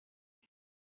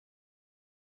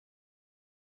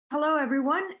Hello,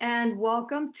 everyone, and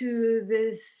welcome to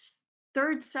this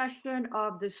third session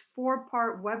of this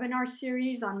four-part webinar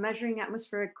series on measuring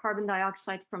atmospheric carbon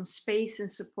dioxide from space in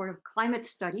support of climate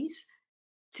studies.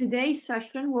 Today's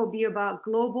session will be about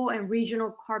global and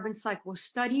regional carbon cycle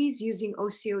studies using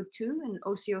OCO2 and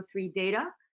OCO3 data.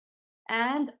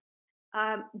 And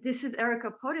this is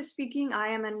Erica Pota speaking. I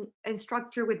am an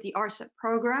instructor with the ARSET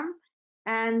program,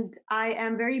 and I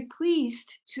am very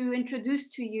pleased to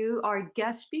introduce to you our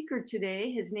guest speaker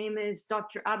today. His name is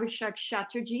Dr. Abhishek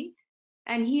Chatterjee,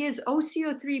 and he is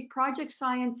OCO3 project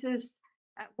scientist,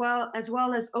 as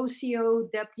well as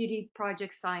OCO deputy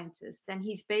project scientist, and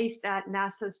he's based at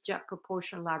NASA's Jet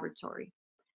Propulsion Laboratory.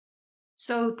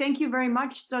 So thank you very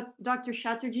much, Dr.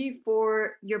 Chatterjee,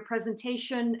 for your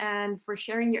presentation and for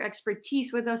sharing your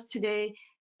expertise with us today.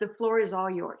 The floor is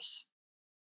all yours.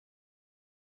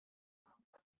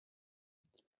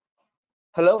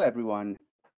 Hello, everyone.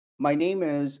 My name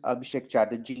is Abhishek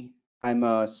Chatterjee. I'm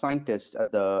a scientist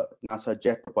at the NASA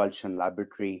Jet Propulsion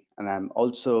Laboratory, and I'm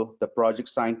also the project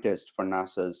scientist for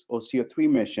NASA's OCO3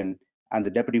 mission and the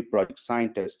deputy project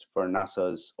scientist for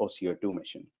NASA's OCO2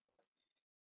 mission.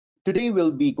 Today,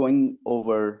 we'll be going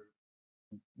over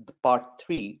the part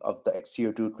 3 of the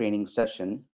XCO2 training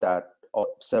session that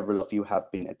several of you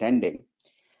have been attending.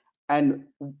 And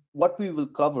what we will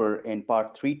cover in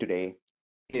part 3 today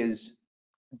is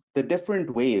the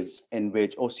different ways in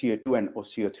which OCO2 and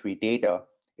OCO3 data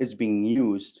is being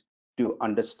used to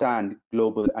understand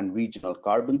global and regional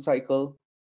carbon cycle,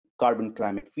 carbon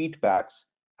climate feedbacks,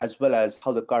 as well as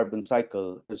how the carbon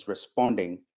cycle is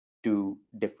responding to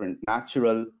different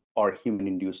natural or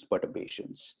human-induced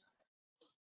perturbations.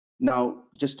 Now,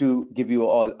 just to give you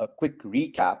all a quick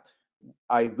recap,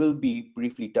 I will be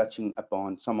briefly touching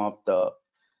upon some of the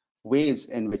ways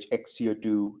in which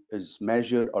XCO2 is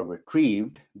measured or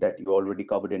retrieved that you already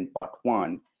covered in part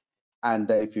 1. And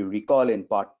then if you recall in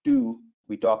part 2,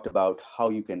 we talked about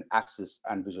how you can access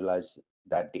and visualize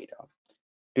that data.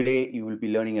 Today, you will be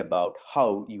learning about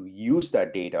how you use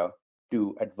that data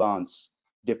to advance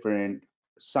different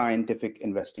scientific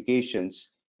investigations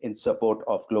in support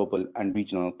of global and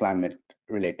regional climate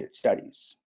related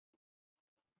studies.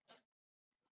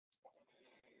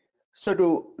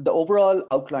 So the overall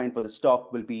outline for this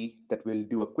talk will be that we'll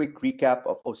do a quick recap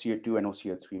of OCO2 and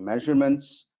OCO3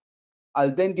 measurements. I'll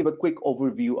then give a quick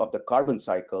overview of the carbon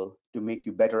cycle to make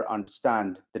you better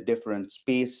understand the different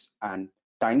space and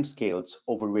timescales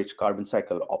over which carbon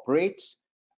cycle operates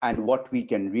and what we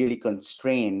can really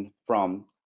constrain from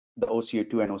the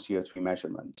OCO2 and OCO3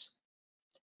 measurements.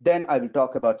 Then I will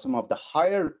talk about some of the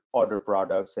higher order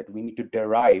products that we need to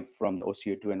derive from the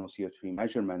OCO2 and OCO3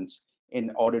 measurements in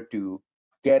order to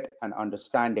get an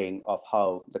understanding of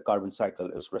how the carbon cycle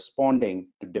is responding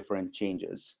to different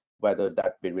changes, whether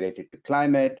that be related to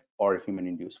climate or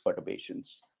human-induced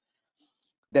perturbations.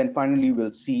 Then finally,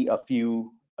 we'll see a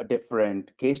few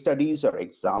different case studies or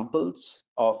examples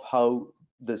of how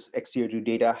this XCO2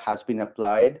 data has been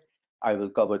applied. I will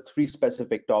cover 3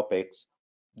 specific topics.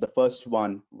 The first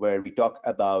one where we talk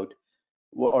about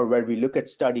or where we look at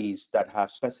studies that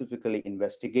have specifically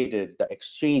investigated the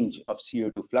exchange of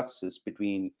CO2 fluxes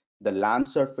between the land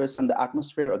surface and the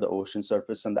atmosphere or the ocean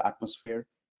surface and the atmosphere.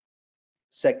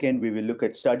 Second, we will look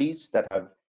at studies that have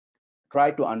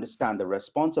tried to understand the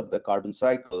response of the carbon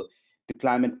cycle to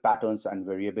climate patterns and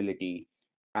variability.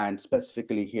 And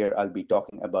specifically here, I'll be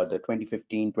talking about the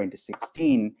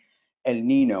 2015-2016 El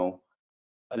Nino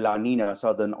La Nina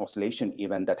Southern Oscillation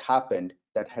event that happened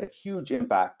that had a huge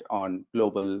impact on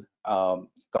global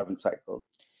carbon cycle.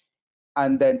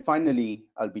 And then finally,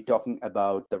 I'll be talking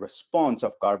about the response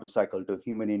of carbon cycle to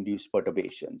human-induced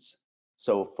perturbations.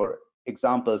 So for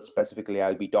example, specifically,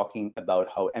 I'll be talking about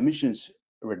how emissions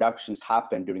reductions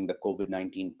happened during the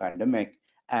COVID-19 pandemic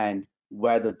and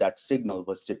whether that signal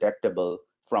was detectable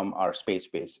from our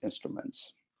space-based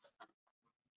instruments.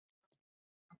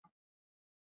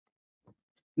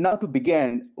 Now to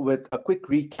begin with a quick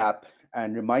recap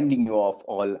and reminding you of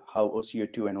all how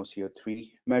OCO2 and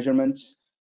OCO3 measurements.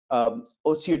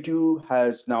 OCO2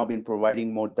 has now been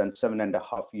providing more than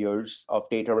 7.5 years of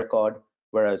data record,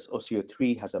 whereas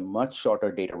OCO3 has a much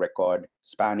shorter data record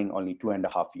spanning only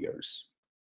 2.5 years.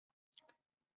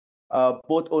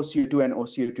 Both OCO2 and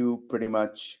OCO2 pretty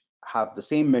much have the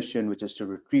same mission, which is to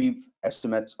retrieve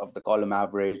estimates of the column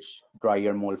average dry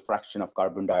air mole fraction of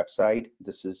carbon dioxide.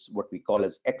 This is what we call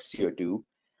as XCO2.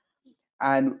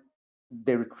 And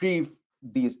they retrieve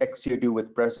these XCO2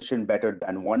 with precision better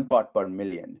than 1 part per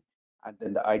million. And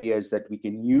then the idea is that we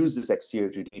can use this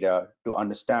XCO2 data to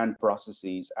understand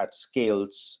processes at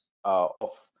scales of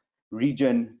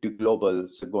region to global,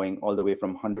 so going all the way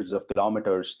from hundreds of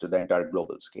kilometers to the entire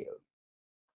global scale.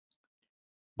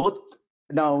 Both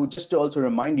Now, just to also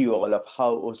remind you all of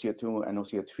how OCO2 and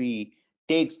OCO3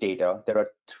 takes data, there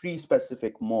are three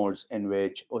specific modes in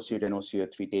which OCO2 and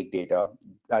OCO3 take data,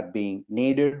 that being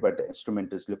nadir, where the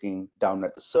instrument is looking down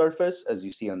at the surface, as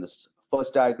you see on this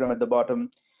first diagram at the bottom.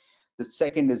 The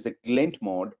second is the glint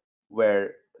mode,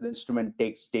 where the instrument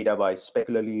takes data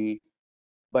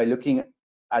by looking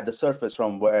at the surface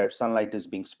from where sunlight is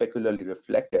being specularly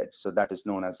reflected. So that is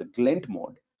known as a glint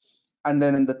mode. And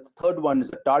then in the third one is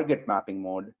the target mapping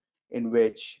mode, in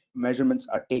which measurements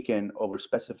are taken over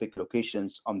specific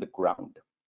locations on the ground.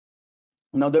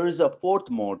 Now, there is a fourth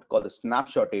mode called the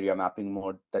snapshot area mapping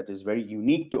mode that is very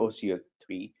unique to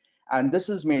OCO3. And this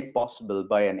is made possible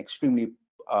by an extremely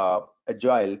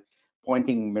agile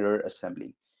pointing mirror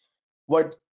assembly.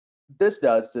 What this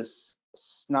does, this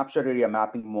snapshot area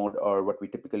mapping mode, or what we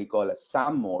typically call a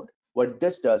SAM mode, what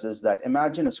this does is that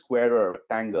imagine a square or a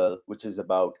rectangle which is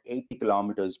about 80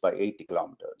 kilometers by 80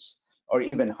 kilometers, or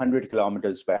even 100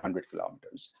 kilometers by 100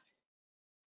 kilometers.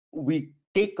 We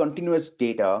take continuous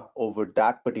data over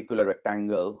that particular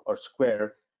rectangle or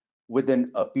square within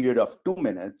a period of 2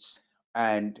 minutes,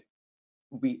 and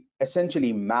we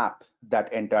essentially map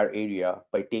that entire area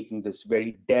by taking this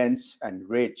very dense and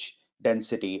rich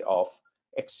density of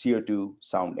XCO2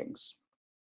 soundings.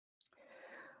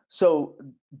 So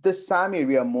this SAM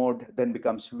area mode then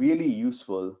becomes really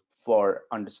useful for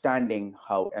understanding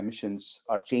how emissions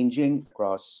are changing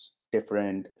across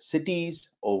different cities,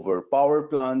 over power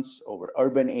plants, over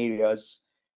urban areas.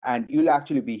 And you'll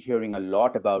actually be hearing a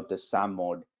lot about this SAM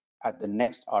mode at the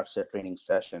next ARSET training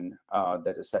session,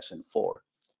 that is session 4.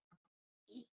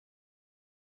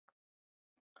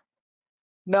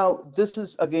 Now, this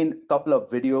is again a couple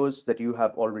of videos that you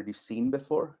have already seen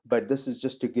before, but this is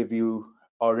just to give you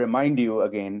or remind you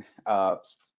again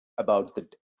about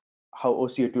how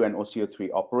OCO2 and OCO3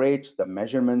 operates, the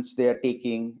measurements they are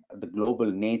taking, the global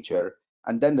nature,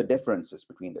 and then the differences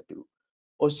between the two.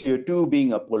 OCO2,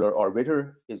 being a polar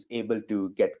orbiter, is able to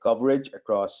get coverage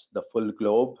across the full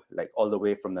globe, like all the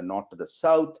way from the north to the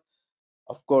south.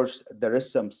 Of course, there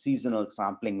is some seasonal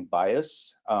sampling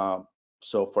bias.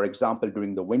 So for example,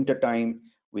 during the winter time,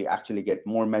 we actually get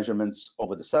more measurements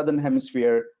over the southern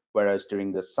hemisphere, whereas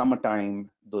during the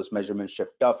summertime, those measurements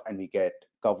shift up and we get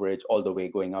coverage all the way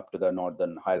going up to the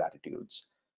northern high latitudes.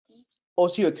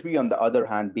 OCO3, on the other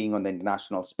hand, being on the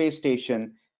International Space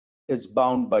Station, is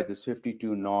bound by this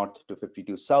 52 north to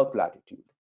 52 south latitude.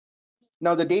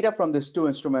 Now, the data from these two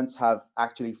instruments have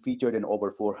actually featured in over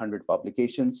 400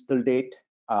 publications till date,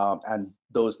 and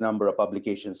those number of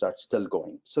publications are still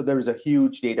going. So there is a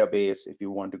huge database. If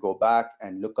you want to go back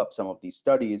and look up some of these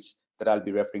studies that I'll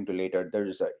be referring to later, there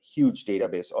is a huge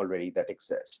database already that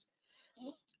exists.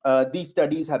 These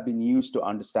studies have been used to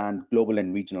understand global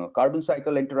and regional carbon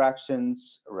cycle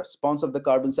interactions, response of the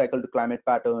carbon cycle to climate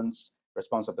patterns,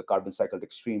 response of the carbon cycle to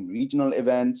extreme regional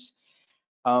events,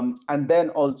 and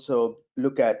then also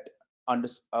look at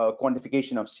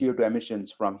quantification of CO2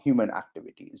 emissions from human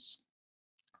activities.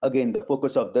 Again, the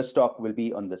focus of this talk will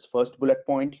be on this first bullet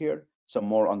point here, so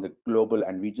more on the global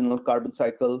and regional carbon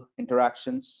cycle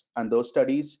interactions and those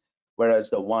studies,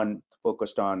 whereas the one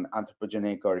focused on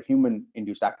anthropogenic or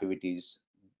human-induced activities,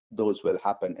 those will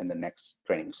happen in the next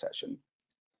training session.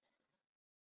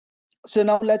 So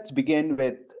now let's begin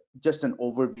with just an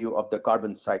overview of the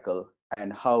carbon cycle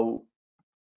and how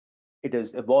it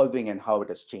is evolving and how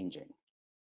it is changing.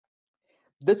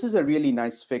 This is a really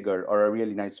nice figure or a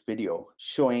really nice video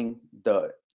showing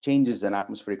the changes in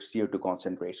atmospheric CO2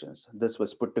 concentrations. This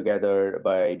was put together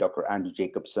by Dr. Andrew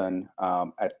Jacobson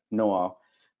at NOAA,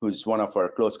 who's one of our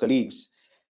close colleagues.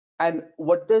 And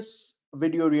what this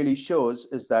video really shows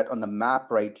is that on the map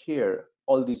right here,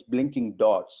 all these blinking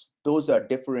dots, those are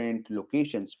different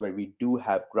locations where we do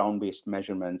have ground-based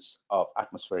measurements of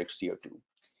atmospheric CO2.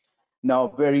 Now,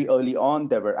 very early on,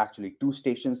 there were actually two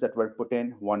stations that were put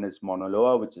in. One is Mauna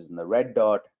Loa, which is in the red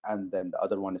dot, and then the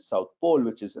other one is South Pole,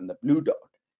 which is in the blue dot.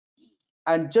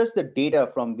 And just the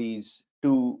data from these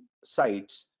two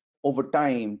sites, over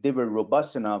time, they were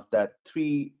robust enough that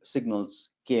three signals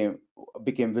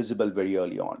became visible very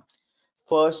early on.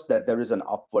 First, that there is an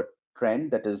upward trend,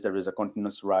 that is, there is a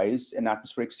continuous rise in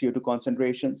atmospheric CO2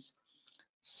 concentrations.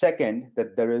 Second,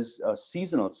 that there is a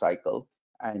seasonal cycle,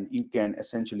 and you can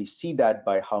essentially see that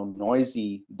by how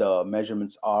noisy the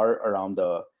measurements are around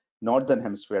the northern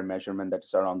hemisphere measurement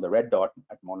that's around the red dot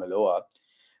at Mauna Loa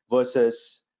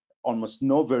versus almost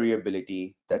no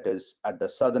variability that is at the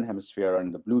southern hemisphere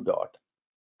and the blue dot.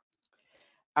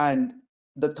 And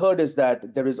The third is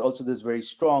that there is also this very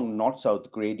strong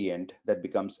north-south gradient that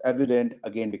becomes evident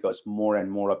again because more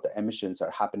and more of the emissions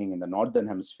are happening in the northern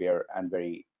hemisphere and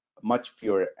very much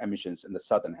fewer emissions in the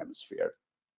southern hemisphere.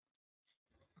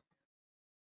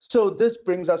 So this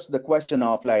brings us to the question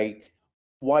of like,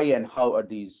 why and how are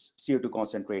these CO2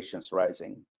 concentrations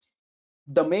rising?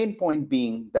 The main point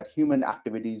being that human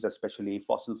activities, especially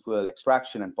fossil fuel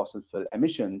extraction and fossil fuel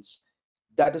emissions,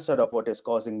 that is sort of what is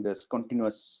causing this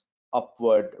continuous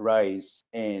upward rise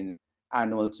in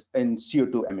in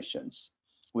CO2 emissions,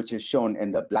 which is shown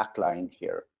in the black line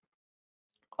here.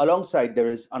 Alongside, there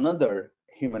is another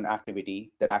human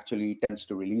activity that actually tends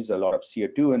to release a lot of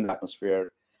CO2 in the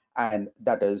atmosphere, and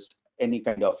that is any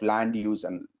kind of land use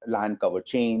and land cover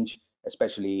change,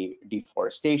 especially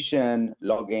deforestation,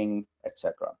 logging,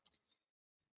 etc.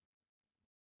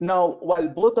 Now, while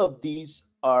both of these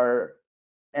are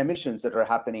emissions that are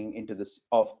happening into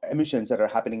emissions that are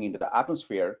happening into the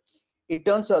atmosphere, it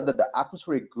turns out that the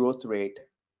atmospheric growth rate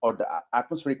or the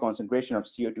atmospheric concentration of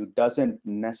CO2 doesn't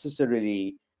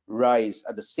necessarily rise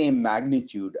at the same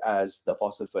magnitude as the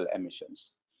fossil fuel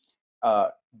emissions.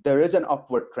 There is an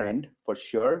upward trend for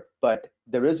sure, but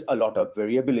there is a lot of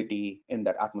variability in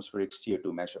that atmospheric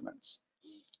CO2 measurements.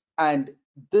 And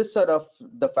this sort of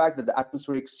the fact that the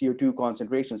atmospheric CO2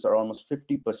 concentrations are almost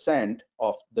 50%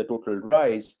 of the total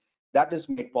rise, that is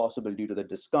made possible due to the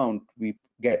discount we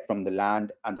get from the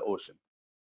land and the ocean.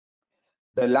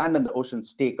 The land and the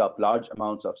oceans take up large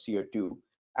amounts of CO2,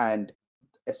 and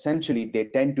essentially they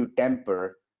tend to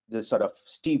temper the sort of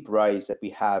steep rise that we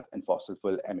have in fossil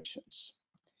fuel emissions.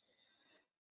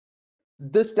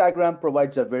 This diagram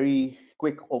provides a very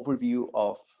quick overview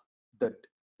of the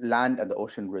land and the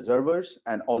ocean reservoirs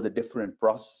and all the different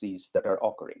processes that are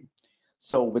occurring.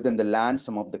 So within the land,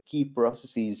 some of the key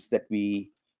processes that we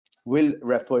will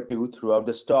refer to throughout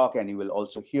this talk, and you will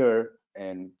also hear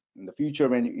in the future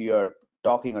when you're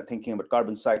talking or thinking about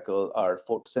carbon cycle, are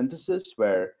photosynthesis,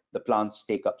 where the plants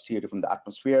take up CO2 from the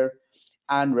atmosphere,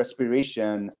 and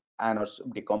respiration and or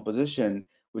decomposition,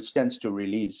 which tends to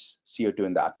release CO2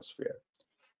 in the atmosphere.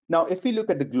 Now, if we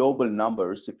look at the global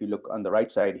numbers, if you look on the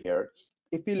right side here,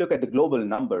 if you look at the global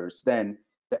numbers, then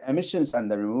the emissions and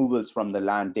the removals from the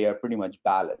land, they are pretty much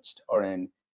balanced or in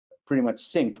pretty much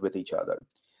synced with each other.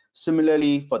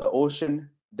 Similarly, for the ocean,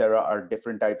 there are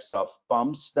different types of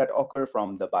pumps that occur,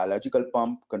 from the biological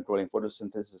pump controlling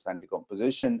photosynthesis and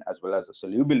decomposition, as well as a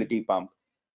solubility pump.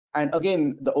 And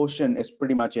again, the ocean is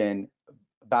pretty much in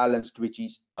balanced with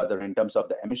each other in terms of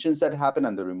the emissions that happen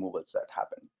and the removals that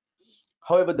happen.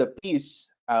 However, the piece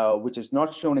which is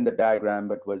not shown in the diagram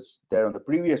but was there on the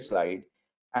previous slide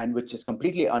and which is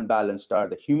completely unbalanced are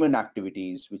the human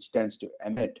activities, which tends to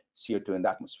emit CO2 in the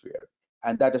atmosphere.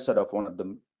 And that is sort of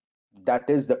that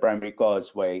is the primary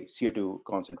cause why CO2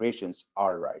 concentrations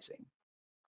are rising.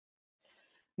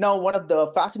 Now, one of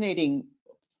the fascinating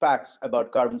facts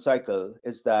about carbon cycle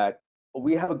is that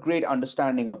we have a great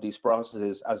understanding of these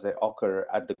processes as they occur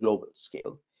at the global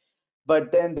scale.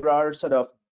 But then there are sort of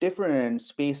different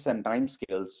space and time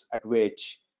scales at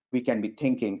which we can be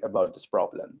thinking about this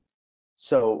problem.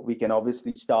 So we can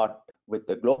obviously start with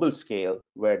the global scale,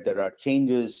 where there are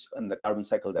changes in the carbon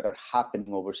cycle that are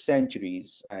happening over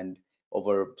centuries and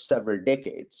over several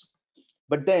decades.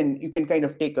 But then you can kind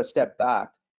of take a step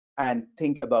back and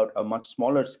think about a much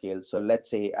smaller scale. So let's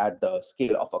say at the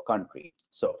scale of a country.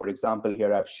 So for example,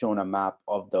 here I've shown a map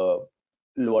of the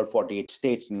lower 48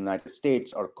 states in the United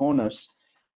States, or CONUS,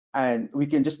 and we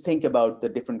can just think about the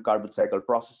different carbon cycle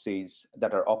processes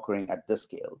that are occurring at this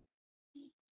scale.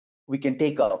 We can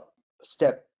take a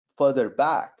step further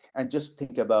back and just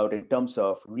think about in terms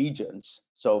of regions.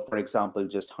 So for example,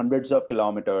 just hundreds of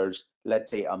kilometers,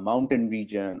 let's say a mountain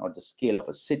region or the scale of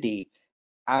a city,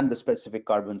 and the specific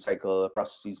carbon cycle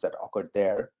processes that occurred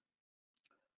there.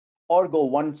 Or go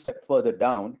one step further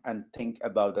down and think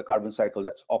about the carbon cycle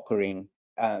that's occurring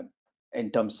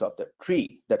in terms of the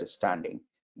tree that is standing,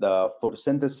 the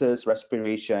photosynthesis,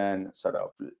 respiration, sort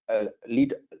of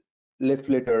leaf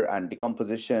litter and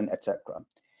decomposition, etc.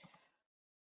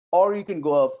 Or you can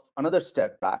go another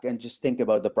step back and just think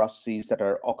about the processes that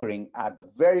are occurring at a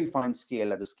very fine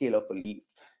scale, at the scale of a leaf.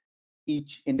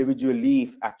 Each individual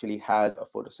leaf actually has a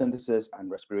photosynthesis and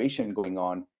respiration going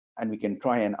on, and we can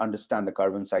try and understand the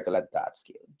carbon cycle at that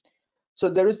scale. So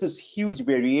there is this huge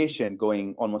variation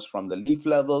going almost from the leaf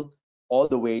level all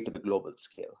the way to the global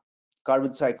scale.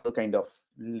 Carbon cycle kind of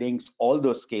links all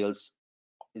those scales,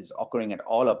 is occurring at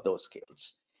all of those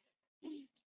scales.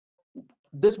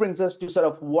 This brings us to sort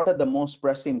of what are the most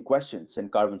pressing questions in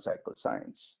carbon cycle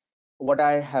science. What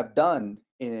I have done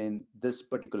in this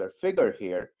particular figure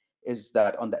here is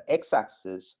that on the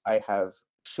x-axis, I have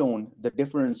shown the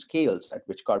different scales at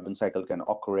which carbon cycle can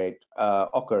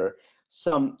occur.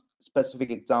 Some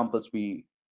specific examples we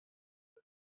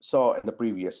saw in the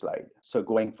previous slide. So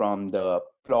going from the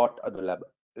plot or the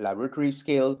laboratory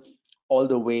scale all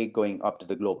the way going up to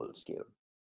the global scale.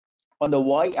 On the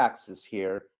y-axis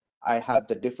here, I have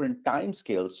the different time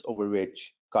scales over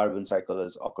which carbon cycle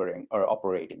is occurring or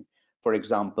operating. For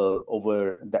example,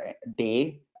 over the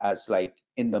day, as like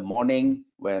in the morning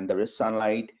when there is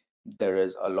sunlight, there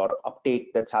is a lot of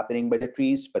uptake that's happening by the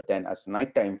trees, but then as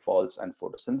nighttime falls and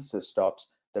photosynthesis stops,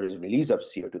 there is a release of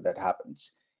CO2 that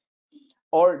happens.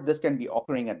 Or this can be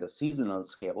occurring at the seasonal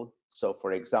scale. So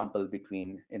for example,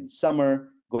 between in summer,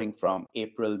 going from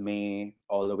April, May,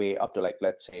 all the way up to like,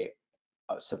 let's say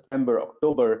September,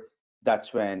 October,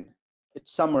 that's when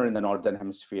it's summer in the Northern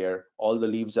Hemisphere, all the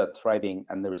leaves are thriving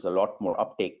and there is a lot more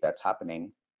uptake that's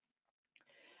happening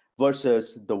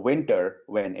versus the winter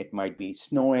when it might be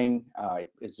snowing,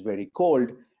 it's very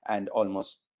cold and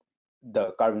almost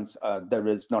the carbons, there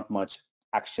is not much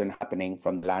action happening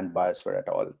from the land biosphere at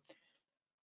all.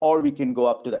 Or we can go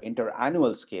up to the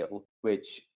interannual scale,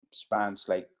 which spans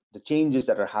like the changes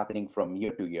that are happening from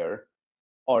year to year,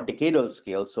 or decadal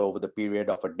scale, so over the period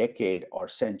of a decade or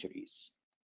centuries.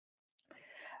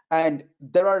 And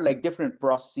there are like different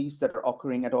processes that are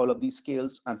occurring at all of these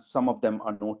scales, and some of them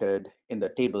are noted in the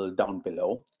table down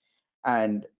below.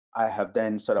 And I have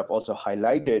then sort of also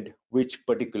highlighted which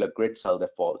particular grid cell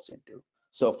that falls into.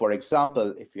 So for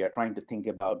example, if we are trying to think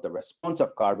about the response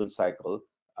of carbon cycle,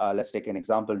 let's take an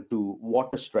example to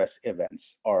water stress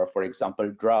events, or for example,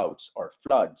 droughts or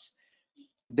floods,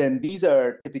 then these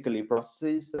are typically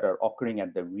processes that are occurring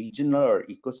at the regional or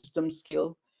ecosystem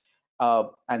scale.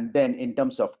 And then in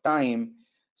terms of time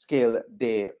scale,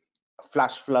 the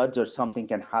flash floods or something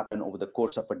can happen over the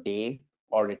course of a day,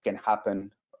 or it can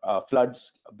happen,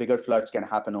 bigger floods can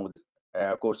happen over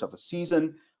the course of a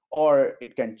season, or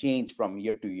it can change from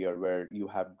year to year where you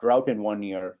have drought in one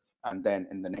year, and then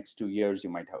in the next 2 years, you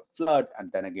might have flood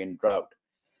and then again drought.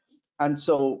 And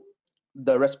so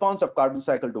the response of carbon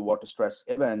cycle to water stress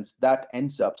events that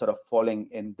ends up sort of falling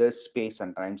in this space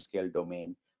and time scale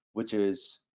domain, which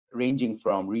is ranging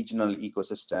from regional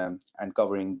ecosystem and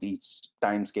covering these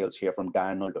time scales here from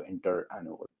diurnal to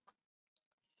interannual.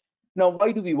 Now,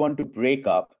 why do we want to break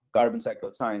up carbon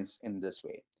cycle science in this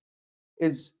way?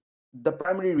 Is the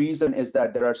primary reason is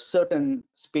that there are certain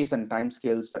space and time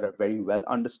scales that are very well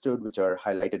understood, which are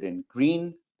highlighted in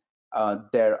green.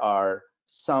 There are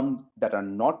some that are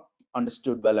not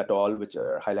understood well at all, which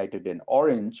are highlighted in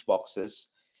orange boxes.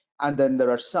 And then there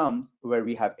are some where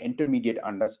we have intermediate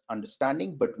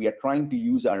understanding, but we are trying to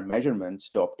use our measurements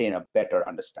to obtain a better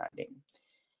understanding.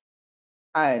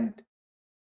 And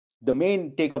the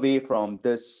main takeaway from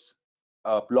this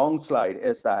long slide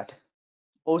is that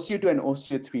OCO2 and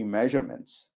OCO3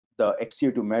 measurements, the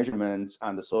XCO2 measurements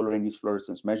and the solar induced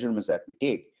fluorescence measurements that we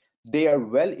take, they are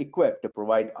well equipped to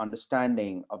provide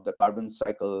understanding of the carbon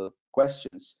cycle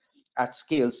questions at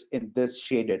scales in this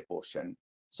shaded portion.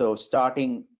 So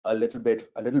starting a little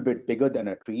bit bigger than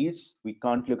a trees, we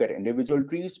can't look at individual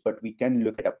trees, but we can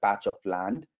look at a patch of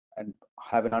land and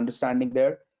have an understanding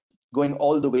there, going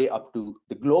all the way up to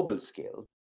the global scale.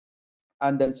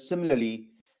 And then similarly,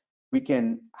 we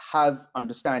can have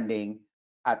understanding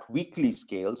at weekly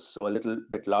scales, so a little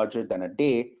bit larger than a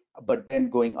day, but then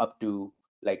going up to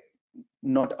like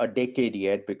not a decade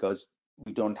yet because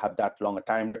we don't have that long a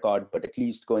time record, but at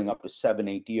least going up to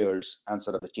 7-8 years and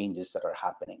sort of the changes that are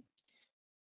happening.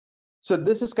 So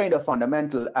this is kind of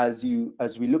fundamental as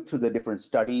we look through the different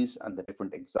studies and the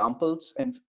different examples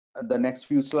in the next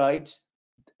few slides.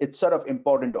 It's sort of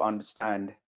important to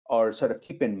understand or sort of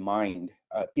keep in mind,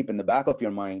 keep in the back of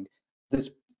your mind, this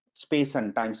space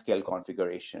and time scale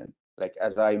configuration. Like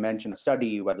as I mentioned, a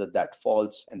study, whether that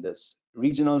falls in this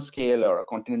regional scale or a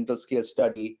continental scale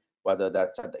study, whether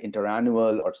that's at the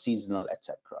interannual or seasonal,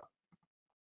 etc.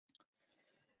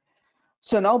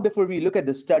 So now before we look at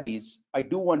the studies, I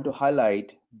do want to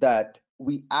highlight that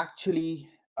we actually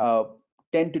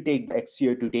tend to take the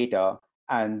XCO2 data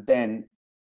and then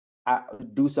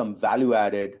do some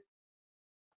value-added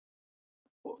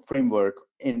framework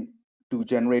to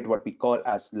generate what we call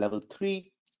as level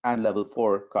 3 and level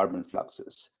 4 carbon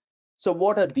fluxes. So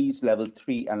what are these level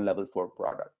 3 and level 4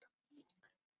 products?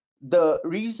 The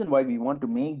reason why we want to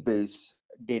make these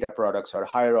data products or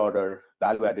higher order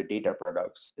value-added data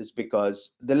products is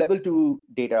because the level 2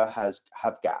 data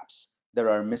have gaps. There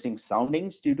are missing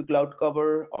soundings due to cloud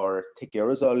cover or thick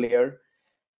aerosol layer,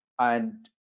 and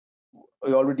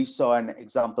we already saw an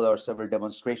example or several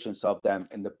demonstrations of them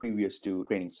in the previous 2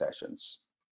 training sessions.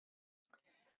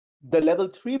 The level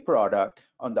 3 product,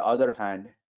 on the other hand,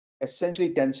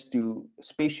 essentially tends to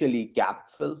spatially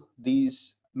gap fill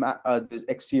this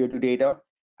XCO2 data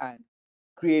and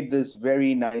create this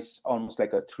very nice, almost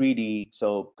like a 3D,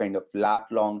 so kind of lat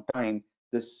long time,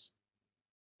 this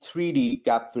 3D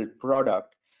gap filled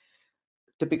product,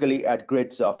 typically at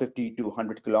grids of 50 to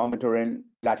 100 kilometer in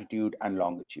latitude and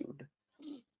longitude.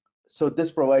 So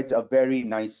this provides a very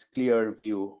nice, clear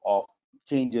view of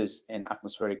changes in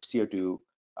atmospheric CO2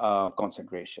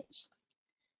 concentrations.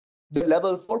 The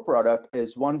level 4 product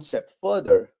is one step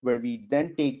further, where we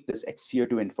then take this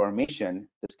XCO2 information,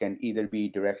 this can either be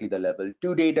directly the level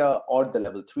 2 data or the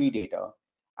level 3 data,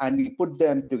 and we put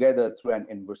them together through an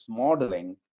inverse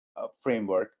modeling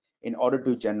framework in order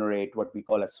to generate what we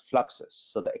call as fluxes,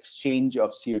 so the exchange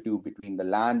of CO2 between the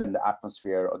land and the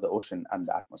atmosphere, or the ocean and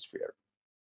the atmosphere.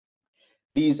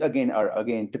 These again are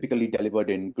typically delivered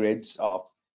in grids of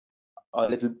a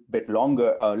little bit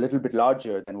longer, a little bit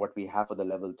larger than what we have for the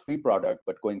level 3 product,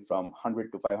 but going from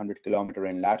 100 to 500 kilometer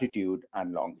in latitude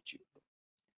and longitude.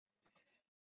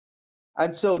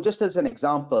 And so just as an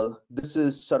example, this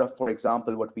is sort of, for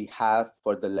example, what we have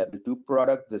for the level 2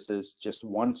 product. This is just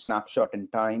one snapshot in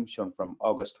time shown from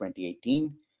August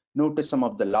 2018. Notice some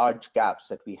of the large gaps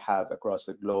that we have across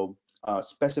the globe,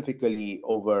 specifically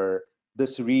over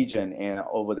this region and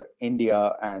over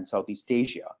India and Southeast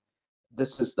Asia.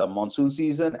 This is the monsoon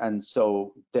season, and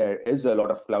so there is a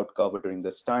lot of cloud cover during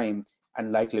this time,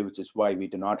 and likely which is why we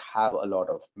do not have a lot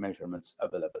of measurements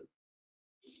available.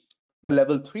 The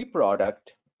level 3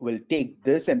 product will take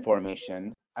this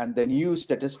information and then use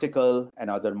statistical and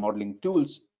other modeling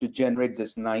tools to generate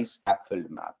this nice gap filled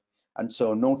map. And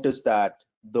so notice that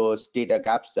those data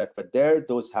gaps that were there,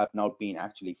 those have now been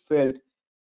actually filled.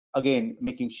 Again,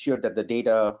 making sure that the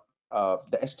data,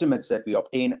 the estimates that we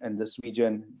obtain in this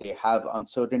region, they have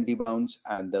uncertainty bounds,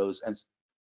 and those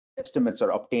estimates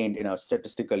are obtained in a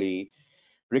statistically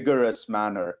rigorous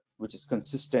manner, which is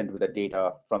consistent with the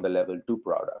data from the level 2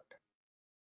 product.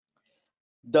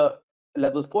 The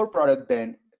level 4 product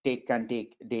then can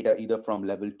take data either from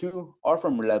level 2 or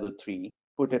from level 3,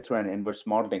 put it through an inverse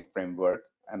modeling framework,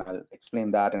 and I'll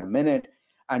explain that in a minute,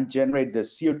 and generate the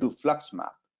CO2 flux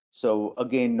map. So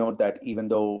again, note that even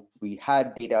though we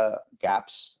had data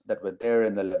gaps that were there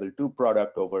in the level 2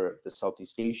 product over the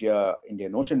Southeast Asia,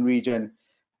 Indian Ocean region,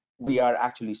 we are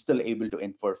actually still able to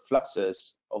infer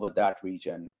fluxes over that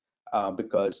region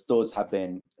because those have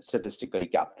been statistically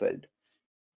gap filled.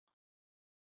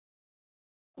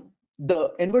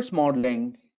 The inverse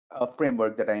modeling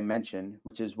framework that I mentioned,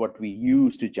 which is what we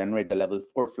use to generate the level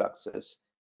 4 fluxes,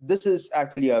 this is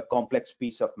actually a complex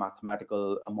piece of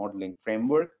mathematical modeling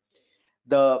framework.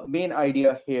 The main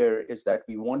idea here is that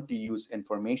we want to use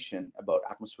information about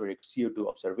atmospheric CO2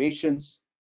 observations,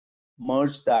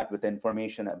 merge that with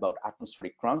information about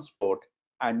atmospheric transport,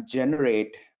 and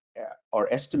generate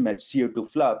or estimate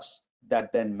CO2 flux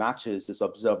that then matches this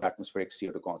observed atmospheric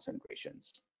CO2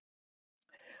 concentrations.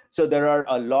 So there are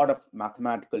a lot of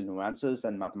mathematical nuances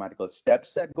and mathematical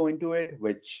steps that go into it,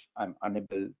 which I'm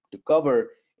unable to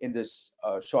cover in this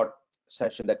short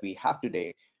session that we have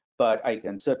today, but I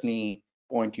can certainly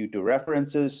point you to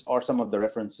references or some of the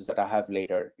references that I have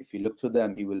later. If you look through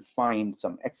them, you will find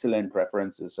some excellent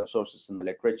references or sources in the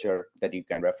literature that you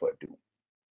can refer to.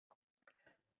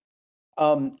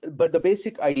 But the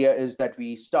basic idea is that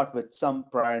we start with some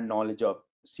prior knowledge of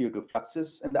CO2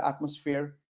 fluxes in the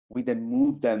atmosphere. We then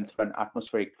move them through an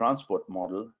atmospheric transport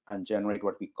model and generate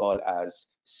what we call as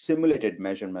simulated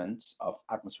measurements of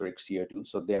atmospheric CO2.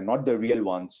 So they're not the real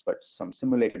ones, but some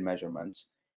simulated measurements.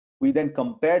 We then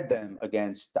compare them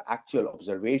against the actual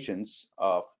observations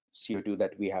of CO2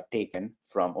 that we have taken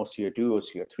from OCO2,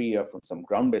 OCO3, or from some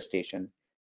ground-based station.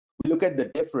 We look at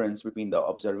the difference between the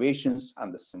observations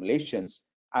and the simulations,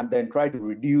 and then try to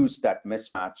reduce that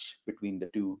mismatch between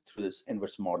the two through this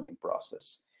inverse modeling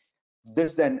process.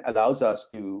 This then allows us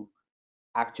to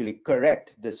actually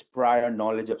correct this prior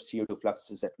knowledge of CO2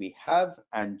 fluxes that we have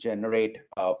and generate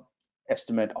an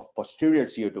estimate of posterior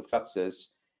CO2 fluxes,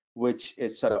 which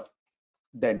is sort of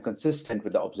then consistent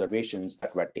with the observations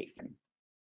that were taken.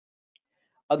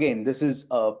 Again, this is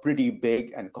a pretty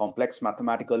big and complex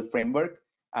mathematical framework,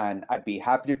 and I'd be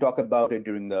happy to talk about it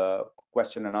during the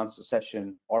question and answer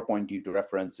session or point you to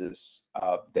references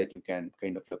that you can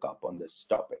kind of look up on this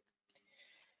topic.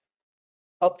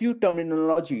 A few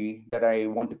terminology that I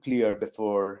want to clear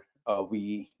before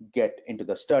we get into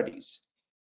the studies.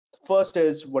 First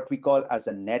is what we call as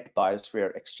a net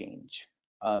biosphere exchange.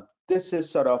 This is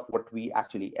sort of what we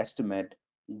actually estimate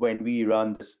when we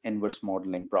run this inverse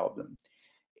modeling problem.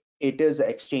 It is an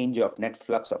exchange of net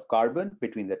flux of carbon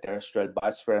between the terrestrial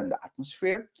biosphere and the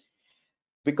atmosphere.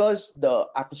 Because the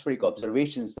atmospheric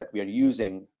observations that we are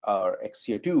using are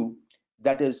XCO2,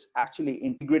 that is actually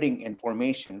integrating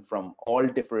information from all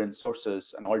different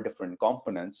sources and all different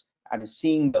components and is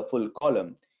seeing the full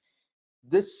column.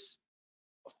 This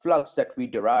flux that we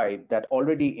derive that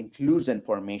already includes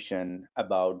information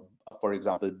about, for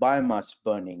example, biomass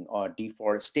burning or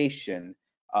deforestation,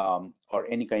 or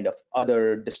any kind of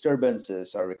other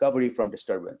disturbances or recovery from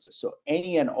disturbances. So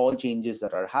any and all changes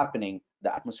that are happening,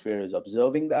 the atmosphere is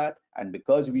observing that. And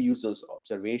because we use those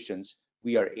observations,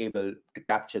 we are able to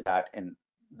capture that in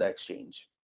the exchange.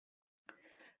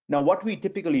 Now, what we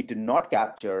typically do not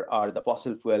capture are the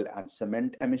fossil fuel and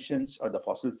cement emissions or the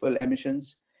fossil fuel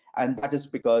emissions. And that is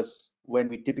because when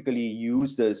we typically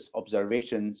use those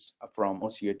observations from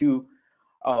OCO2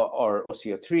 or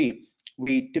OCO3,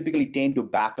 we typically tend to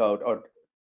back out or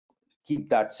keep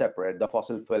that separate, the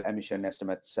fossil fuel emission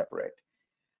estimates separate.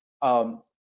 Um,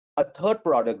 a third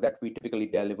product that we typically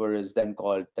deliver is then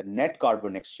called the net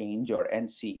carbon exchange, or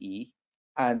NCE.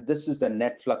 And this is the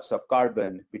net flux of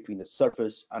carbon between the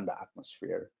surface and the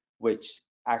atmosphere, which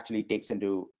actually takes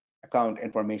into account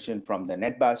information from the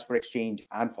net biosphere exchange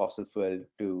and fossil fuel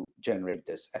to generate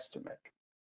this estimate.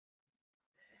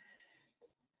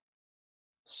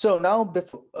 So now,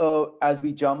 as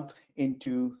we jump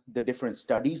into the different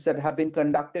studies that have been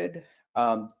conducted,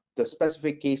 the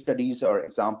specific case studies or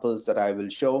examples that I will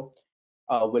show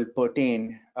will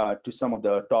pertain to some of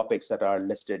the topics that are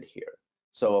listed here.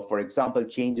 So, for example,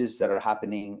 changes that are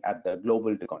happening at the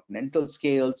global to continental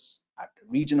scales, at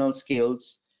regional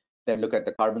scales, then look at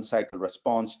the carbon cycle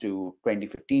response to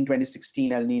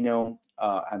 2015-2016 El Nino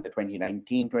and the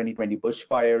 2019-2020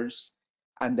 bushfires,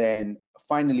 and then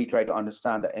finally try to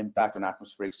understand the impact on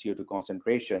atmospheric CO2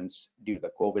 concentrations due to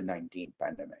the COVID-19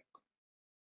 pandemic.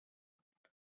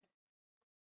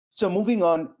 So moving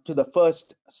on to the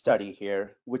first study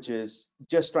here, which is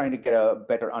just trying to get a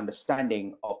better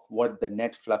understanding of what the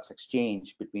net flux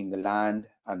exchange between the land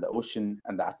and the ocean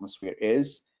and the atmosphere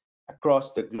is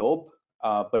across the globe,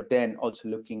 but then also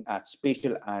looking at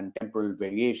spatial and temporal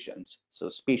variations. So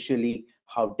spatially,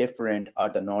 how different are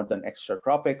the northern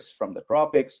extratropics from the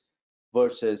tropics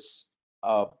versus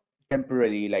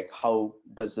temporally, like how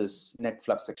does this net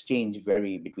flux exchange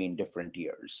vary between different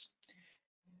years?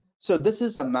 So this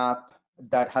is a map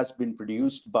that has been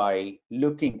produced by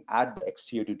looking at the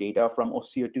XCO2 data from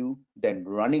OCO2, then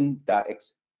running that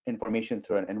information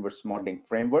through an inverse modeling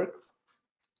framework,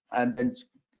 and then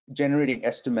generating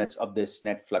estimates of this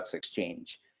net flux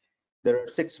exchange. There are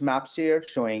 6 maps here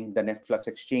showing the net flux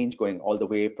exchange going all the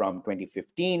way from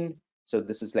 2015. So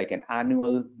this is like an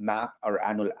annual map or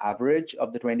annual average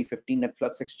of the 2015 net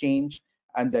flux exchange,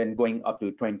 and then going up to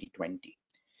 2020.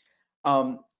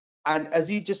 And as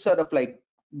you just sort of like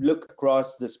look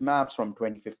across this maps from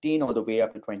 2015 all the way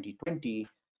up to 2020,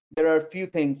 there are a few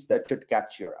things that should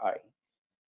catch your eye.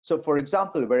 So for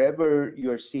example, wherever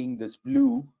you're seeing this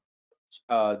blue,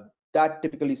 that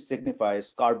typically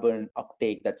signifies carbon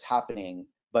uptake that's happening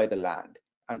by the land.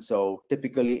 And so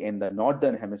typically in the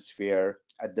northern hemisphere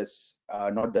at this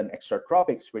northern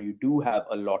extratropics, where you do have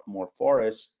a lot more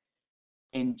forest,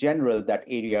 in general, that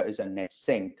area is a net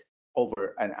sink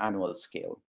over an annual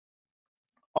scale.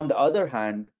 On the other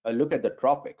hand, a look at the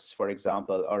tropics, for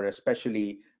example, or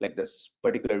especially like this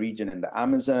particular region in the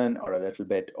Amazon or a little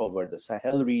bit over the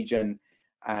Sahel region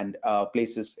and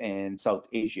places in South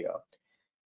Asia.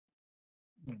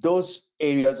 Those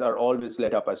areas are always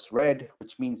lit up as red,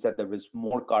 which means that there is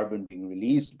more carbon being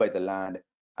released by the land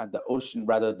and the ocean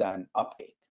rather than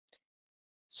uptake.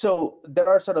 So there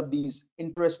are sort of these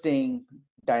interesting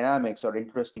dynamics or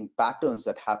interesting patterns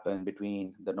that happen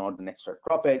between the northern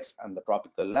extratropics and the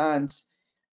tropical lands.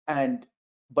 And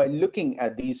by looking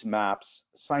at these maps,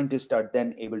 scientists are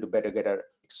then able to better get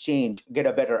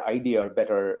a better idea or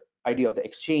better idea of the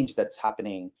exchange that's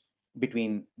happening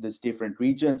between these different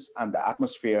regions and the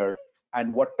atmosphere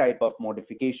and what type of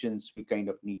modifications we kind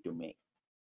of need to make.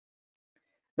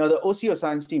 Now, the OCO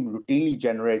science team routinely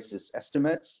generates these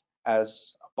estimates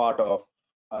as a part of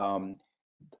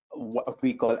what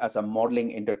we call as a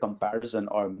modeling intercomparison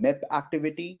or MIP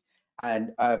activity.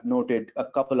 And I've noted a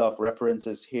couple of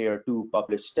references here to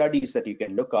published studies that you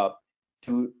can look up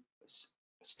to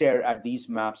stare at these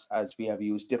maps, as we have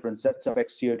used different sets of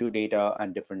XCO2 data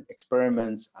and different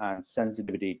experiments and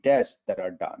sensitivity tests that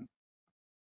are done.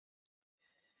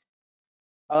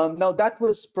 Now that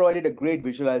was provided a great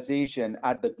visualization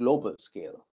at the global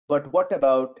scale, but what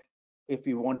about if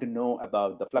you want to know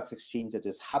about the flux exchange that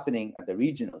is happening at the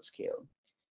regional scale?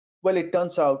 Well, it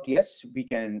turns out, yes, we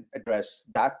can address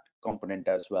that component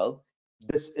as well.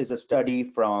 This is a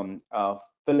study from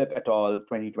Philip et al.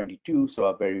 2022, so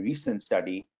a very recent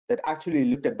study that actually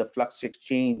looked at the flux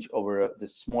exchange over the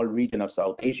small region of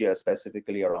South Asia,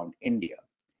 specifically around India.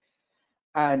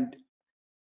 And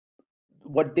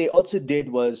what they also did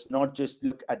was not just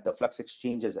look at the flux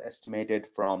exchange as estimated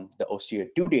from the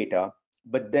OCR2 data,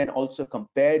 but then also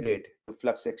compared it to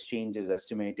flux exchanges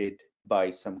estimated by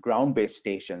some ground-based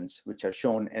stations, which are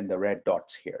shown in the red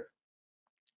dots here.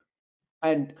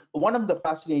 And one of the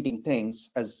fascinating things,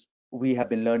 as we have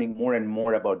been learning more and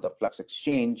more about the flux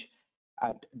exchange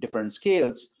at different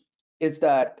scales, is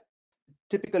that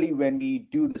typically when we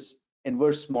do this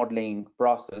inverse modeling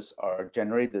process or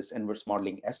generate this inverse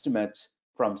modeling estimates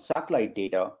from satellite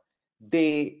data,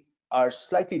 they are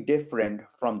slightly different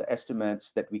from the estimates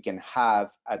that we can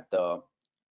have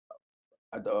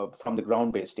from the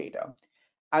ground-based data.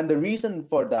 And the reason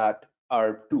for that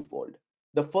are twofold.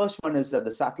 The first one is that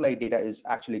the satellite data is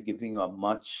actually giving a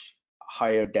much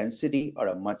higher density or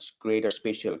a much greater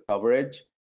spatial coverage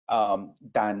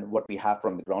than what we have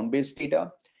from the ground-based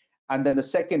data. And then the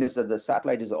second is that the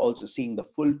satellite is also seeing the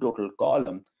full total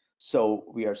column. So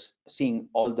we are seeing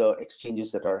all the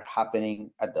exchanges that are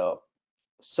happening at the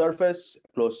surface,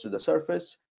 close to the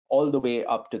surface, all the way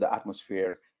up to the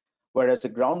atmosphere, whereas the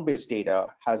ground-based data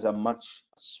has a much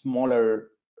smaller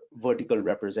vertical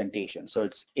representation. So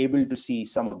it's able to see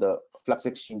some of the flux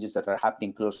exchanges that are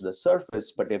happening close to the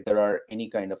surface, but if there are any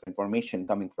kind of information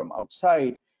coming from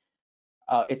outside,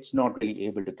 it's not really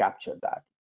able to capture that.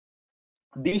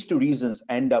 These two reasons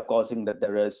end up causing that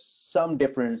there is some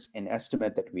difference in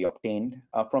estimate that we obtained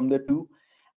from the two.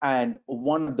 And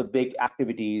one of the big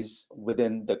activities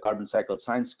within the carbon cycle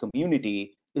science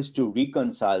community is to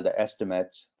reconcile the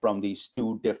estimates from these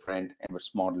two different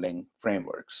inverse modeling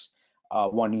frameworks,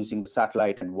 one using the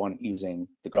satellite and one using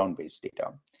the ground-based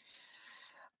data.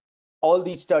 All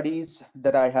these studies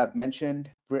that I have mentioned,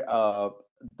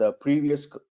 the previous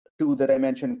two that I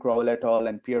mentioned, Crowell et al.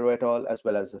 And Piero et al., as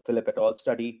well as the Philip et al.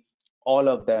 Study, all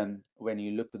of them, when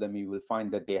you look to them, you will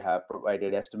find that they have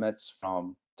provided estimates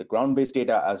from the ground-based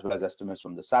data as well as estimates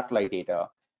from the satellite data,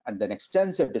 and then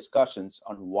extensive discussions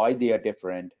on why they are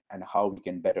different and how we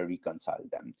can better reconcile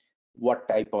them. What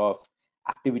type of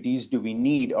activities do we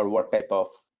need, or what type of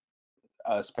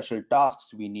special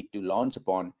tasks we need to launch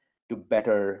upon to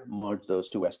better merge those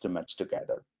two estimates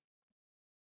together.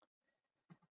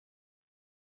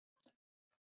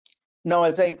 Now,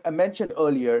 as I mentioned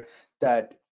earlier,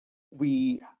 that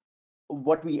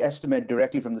what we estimate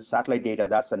directly from the satellite data,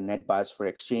 that's a net biosphere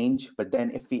exchange. But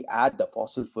then if we add the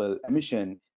fossil fuel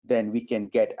emission, then we can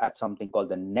get at something called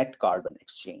the net carbon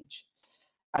exchange.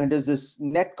 And it is this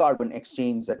net carbon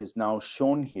exchange that is now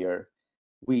shown here.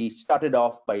 We started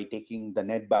off by taking the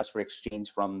net biosphere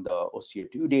exchange from the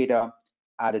OCR2 data,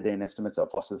 added in estimates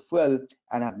of fossil fuel,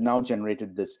 and have now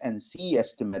generated this NC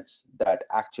estimates that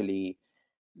actually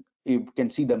you can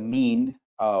see the mean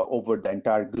over the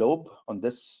entire globe on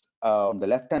this on the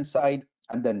left-hand side,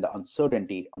 and then the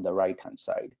uncertainty on the right-hand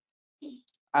side.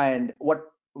 And what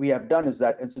we have done is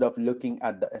that instead of looking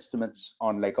at the estimates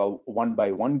on like a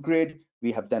one-by-one grid,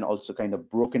 we have then also kind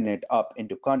of broken it up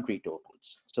into country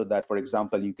totals. So that, for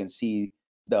example, you can see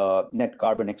the net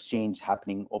carbon exchange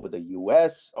happening over the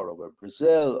US or over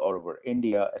Brazil or over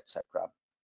India, etc.,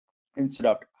 instead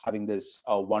of having this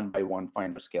one-by-one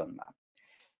finer scale map.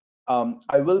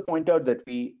 I will point out that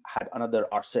we had another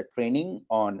ARSET training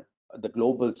on the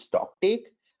global stock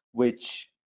take, which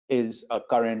is a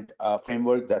current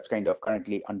framework that's kind of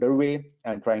currently underway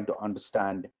and trying to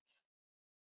understand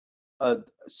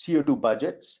CO2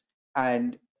 budgets.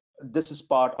 And this is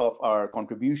part of our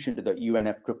contribution to the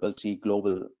UNFCCC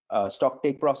global stock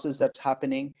take process that's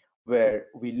happening, where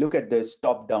we look at this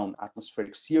top-down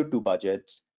atmospheric CO2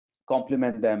 budgets,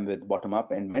 complement them with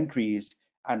bottom-up inventories,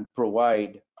 and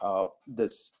provide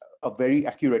this a very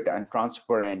accurate and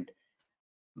transparent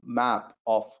map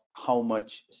of how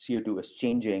much CO2 is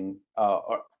changing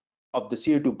or of the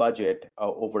CO2 budget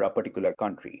over a particular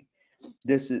country.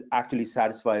 This actually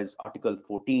satisfies Article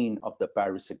 14 of the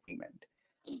Paris Agreement.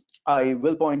 I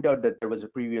will point out that there was a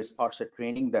previous ARSET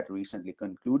training that recently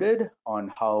concluded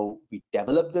on how we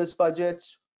develop these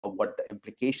budgets, what the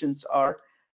implications are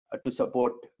to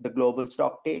support the global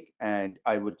stock take, and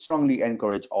I would strongly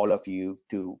encourage all of you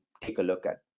to take a look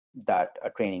at that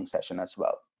training session as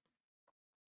well.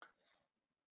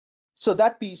 So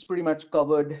that piece pretty much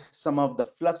covered some of the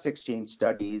flux exchange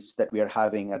studies that we are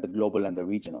having at the global and the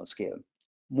regional scale.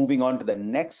 Moving on to the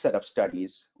next set of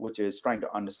studies, which is trying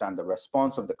to understand the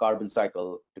response of the carbon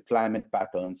cycle to climate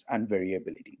patterns and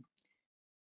variability.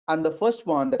 And the first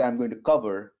one that I'm going to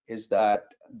cover is that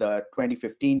the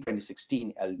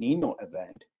 2015-2016 El Nino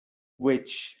event,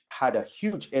 which had a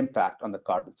huge impact on the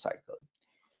carbon cycle.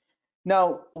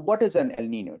 Now, what is an El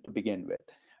Nino to begin with?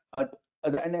 Uh,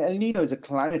 an El Nino is a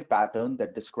climate pattern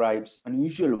that describes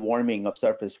unusual warming of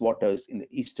surface waters in the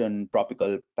eastern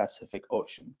tropical Pacific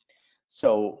Ocean.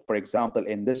 So, for example,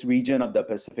 in this region of the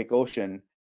Pacific Ocean,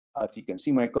 if you can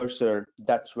see my cursor,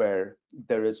 that's where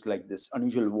there is like this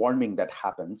unusual warming that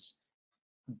happens.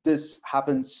 This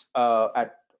happens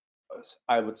at,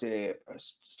 I would say,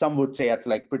 some would say at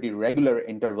like pretty regular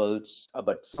intervals,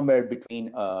 but somewhere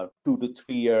between 2 to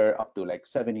 3 year up to like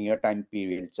 7 year time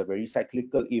period. It's a very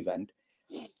cyclical event.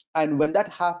 And when that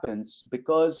happens,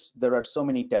 because there are so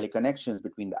many teleconnections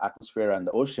between the atmosphere and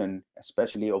the ocean,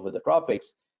 especially over the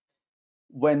tropics,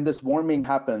 when this warming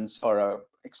happens or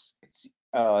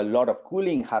a lot of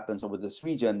cooling happens over this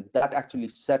region, that actually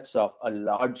sets off a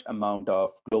large amount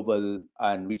of global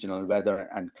and regional weather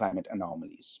and climate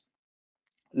anomalies.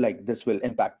 Like this will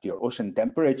impact your ocean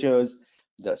temperatures,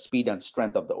 the speed and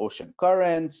strength of the ocean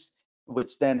currents,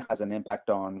 which then has an impact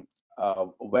on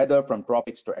weather from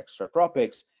tropics to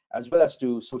extratropics, as well as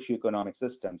to socioeconomic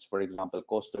systems, for example,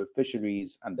 coastal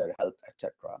fisheries and their health,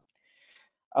 etc.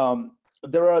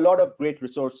 There are a lot of great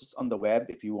resources on the web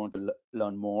if you want to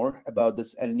learn more about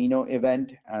this El Nino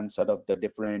event and sort of the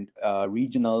different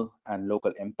regional and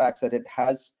local impacts that it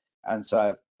has. And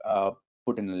so I've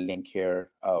put in a link here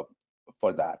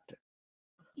for that.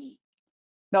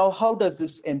 Now, how does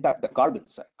this impact the carbon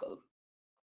cycle?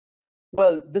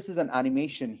 Well, this is an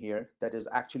animation here that is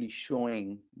actually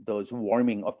showing those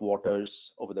warming of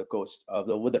waters over the coast of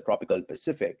over the tropical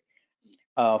Pacific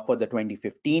for the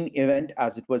 2015 event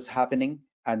as it was happening,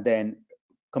 and then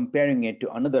comparing it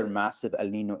to another massive El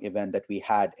Nino event that we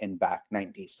had in back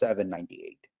 97,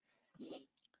 98.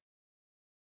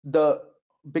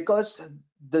 Because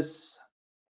this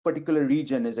particular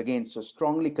region is again so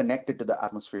strongly connected to the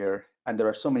atmosphere and there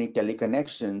are so many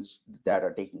teleconnections that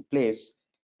are taking place,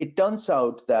 it turns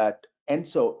out that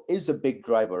ENSO is a big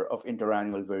driver of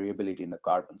interannual variability in the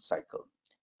carbon cycle.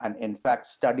 And in fact,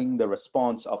 studying the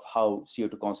response of how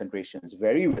CO2 concentrations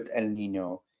vary with El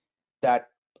Nino, that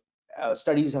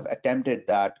studies have attempted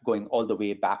that going all the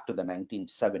way back to the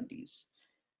 1970s.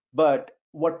 But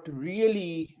what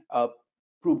really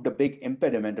proved a big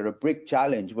impediment or a big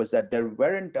challenge was that there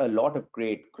weren't a lot of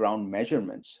great ground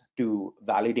measurements to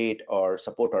validate or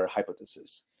support our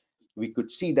hypothesis. We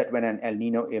could see that when an El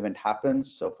Nino event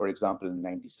happens, so for example, in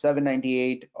 97,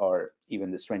 98, or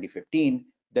even this 2015,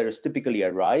 there is typically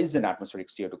a rise in atmospheric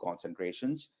CO2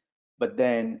 concentrations, but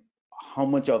then how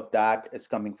much of that is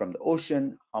coming from the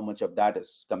ocean, how much of that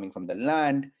is coming from the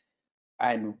land,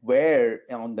 and where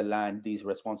on the land these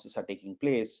responses are taking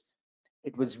place,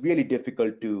 it was really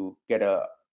difficult to get a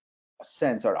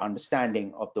sense or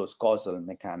understanding of those causal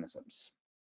mechanisms.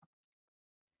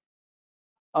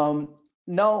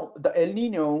 Now, the El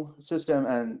Nino system,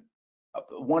 and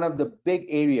one of the big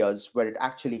areas where it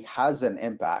actually has an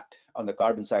impact on the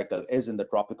carbon cycle is in the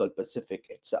tropical Pacific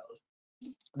itself.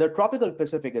 The tropical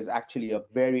Pacific is actually a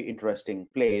very interesting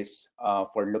place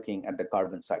for looking at the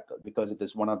carbon cycle because it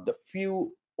is one of the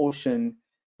few ocean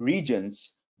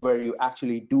regions where you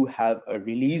actually do have a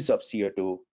release of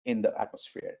CO2 in the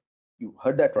atmosphere. You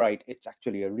heard that right, it's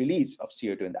actually a release of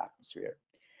CO2 in the atmosphere.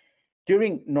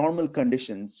 During normal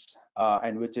conditions,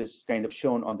 and which is kind of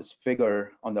shown on this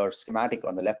figure on our schematic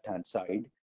on the left-hand side,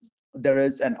 there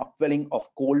is an upwelling of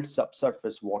cold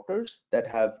subsurface waters that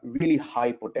have really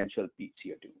high potential peak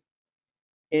CO2.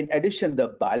 In addition, the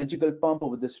biological pump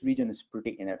over this region is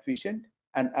pretty inefficient,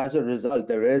 and as a result,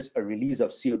 there is a release of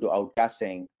CO2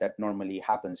 outgassing that normally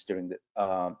happens during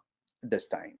this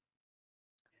time.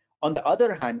 On the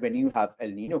other hand, when you have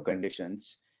El Nino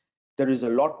conditions, there is a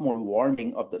lot more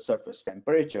warming of the surface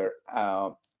temperature,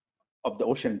 of the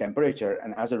ocean temperature,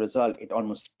 and as a result, it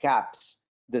almost caps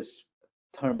this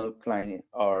thermocline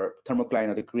or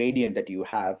the gradient that you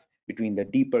have between the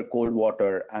deeper cold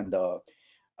water and the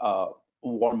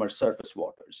warmer surface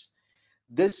waters.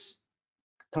 This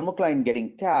thermocline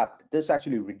getting capped, this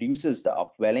actually reduces the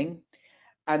upwelling.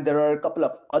 And there are a couple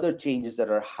of other changes that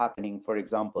are happening. For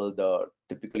example,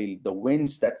 typically the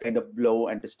winds that kind of blow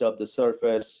and disturb the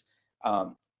surface.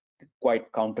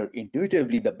 Quite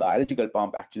counterintuitively, the biological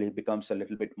pump actually becomes a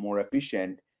little bit more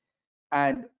efficient.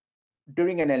 And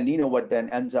during an El Nino, what then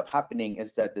ends up happening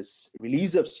is that this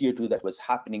release of CO2 that was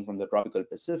happening from the tropical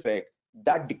Pacific,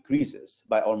 that decreases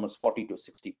by almost 40 to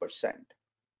 60%.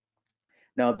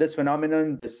 Now, this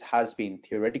phenomenon, this has been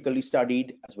theoretically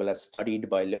studied as well as studied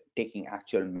by taking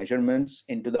actual measurements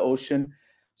into the ocean.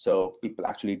 So people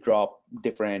actually drop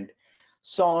different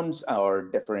sondes or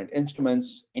different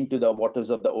instruments into the waters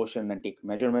of the ocean and take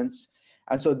measurements.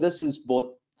 And so this is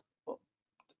both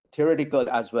theoretical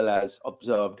as well as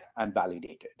observed and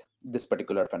validated, this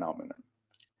particular phenomenon.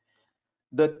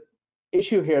 The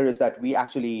issue here is that we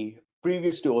actually,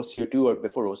 previous to OCO2 or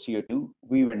before OCO2,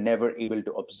 we were never able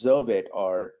to observe it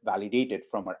or validate it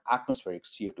from our atmospheric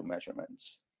CO2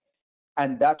 measurements.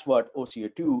 And that's what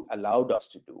OCO2 allowed us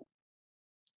to do.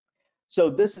 So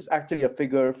this is actually a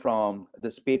figure from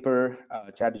this paper,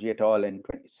 Chatterjee et al. In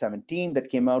 2017 that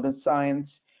came out in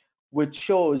Science, which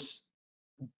shows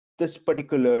this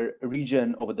particular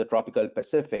region over the tropical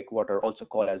Pacific, what are also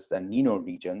called as the Nino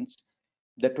regions,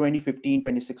 the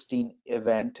 2015-2016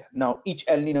 event. Now, each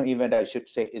El Nino event, I should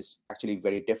say, is actually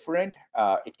very different.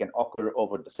 It can occur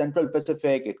over the central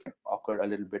Pacific. It can occur a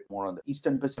little bit more on the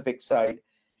eastern Pacific side.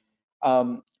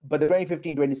 But the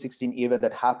 2015-2016 event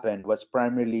that happened was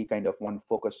primarily kind of one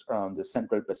focused around the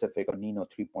central Pacific or Nino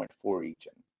 3.4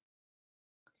 region.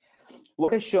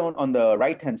 What is shown on the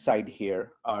right-hand side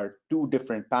here are two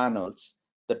different panels.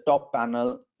 The top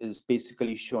panel is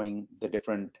basically showing the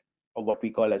different what we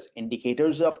call as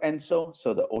indicators of ENSO,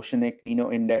 so the Oceanic Nino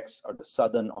Index or the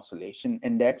Southern Oscillation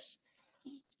Index.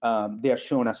 They are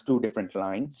shown as two different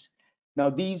lines. Now,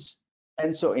 these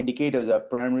ENSO indicators are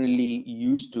primarily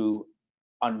used to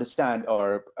understand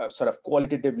or sort of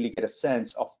qualitatively get a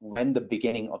sense of when the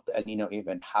beginning of the El Nino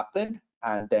event happened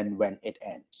and then when it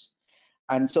ends.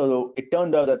 And so it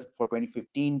turned out that for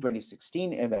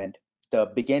 2015-2016 event,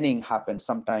 the beginning happened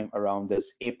sometime around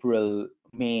this April,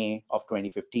 May of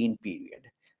 2015 period.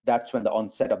 That's when the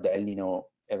onset of the El Nino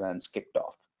events kicked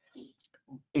off.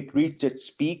 It reached its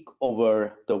peak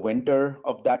over the winter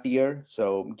of that year,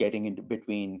 so getting into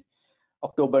between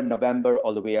October, November,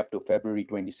 all the way up to February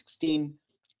 2016.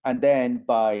 And then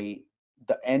by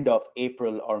the end of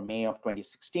April or May of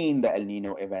 2016, the El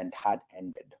Nino event had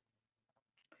ended.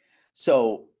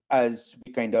 So as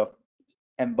we kind of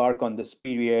embark on this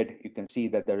period, you can see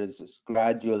that there is this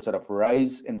gradual sort of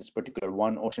rise in this particular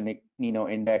one Oceanic Nino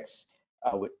Index,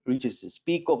 which reaches its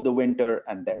peak of the winter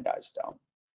and then dies down.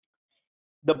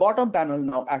 The bottom panel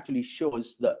now actually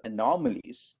shows the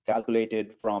anomalies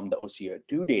calculated from the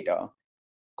OCO2 data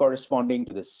corresponding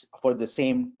to this for the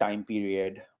same time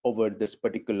period over this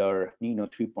particular Nino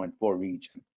 3.4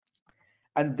 region.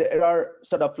 And there are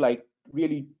sort of like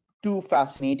really two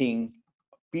fascinating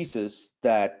pieces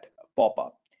that pop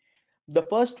up. The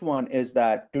first one is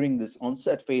that during this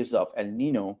onset phase of El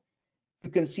Nino, you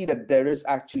can see that there is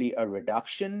actually a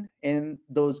reduction in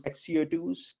those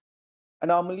XCO2s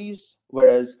anomalies,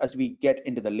 whereas as we get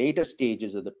into the later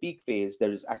stages of the peak phase,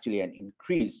 there is actually an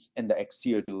increase in the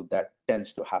XCO2 that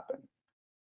tends to happen.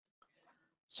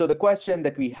 So the question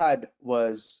that we had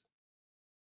was,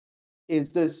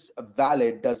 is this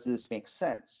valid? Does this make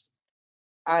sense?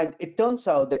 And it turns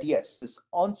out that yes, this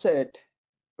onset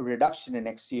reduction in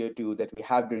XCO2 that we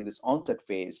have during this onset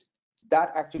phase,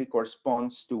 that actually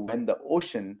corresponds to when the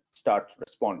ocean starts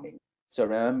responding. So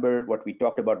remember what we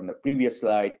talked about in the previous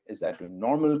slide is that in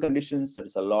normal conditions,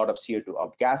 there's a lot of CO2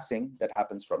 outgassing that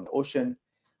happens from the ocean,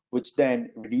 which then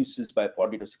reduces by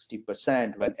 40 to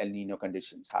 60% when El Nino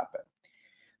conditions happen.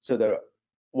 So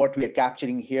what we are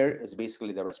capturing here is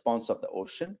basically the response of the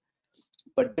ocean.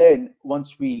 But then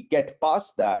once we get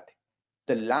past that,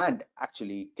 the land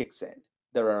actually kicks in.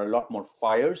 There are a lot more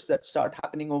fires that start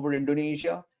happening over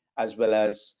Indonesia, as well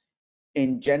as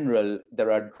in general,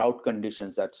 there are drought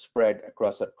conditions that spread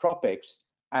across the tropics,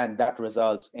 and that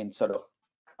results in sort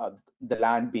of the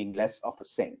land being less of a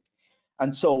sink.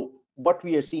 And so what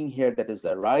we are seeing here, that is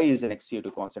the rise in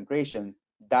XCO2 concentration,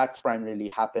 that's primarily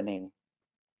happening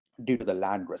due to the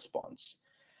land response.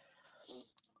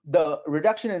 The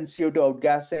reduction in CO2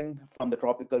 outgassing from the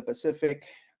tropical Pacific,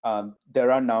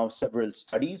 there are now several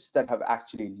studies that have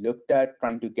actually looked at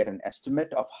trying to get an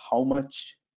estimate of how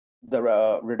much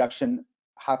the reduction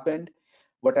happened.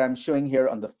 What I'm showing here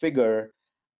on the figure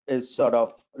is sort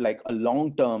of like a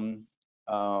long-term,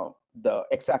 the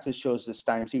x-axis shows this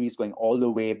time series going all the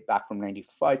way back from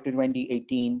 95 to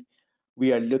 2018.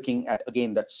 We are looking at,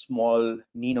 again, that small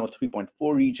Nino 3.4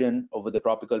 region over the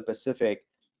tropical Pacific,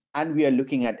 and we are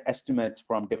looking at estimates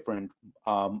from different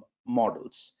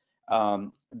models.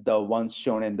 The ones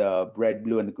shown in the red,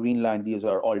 blue, and the green line, these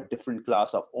are all different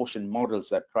class of ocean models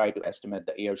that try to estimate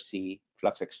the air-sea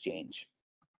flux exchange.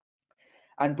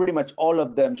 And pretty much all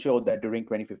of them showed that during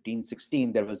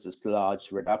 2015-16, there was this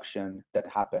large reduction that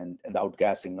happened in the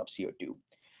outgassing of CO2.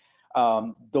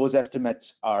 Those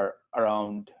estimates are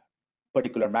around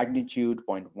particular magnitude,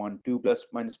 0.12 plus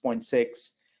minus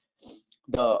 0.6.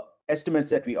 The estimates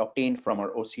that we obtained from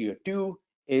our OCO2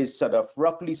 is sort of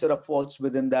roughly sort of falls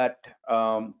within that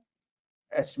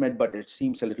estimate, but it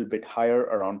seems a little bit higher,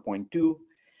 around 0.2.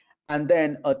 And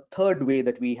then a third way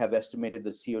that we have estimated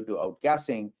the CO2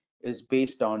 outgassing is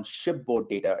based on shipboard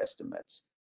data estimates.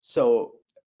 So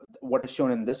what is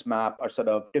shown in this map are sort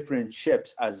of different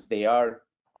ships as they are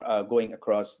going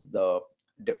across the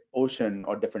ocean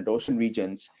or different ocean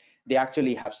regions. They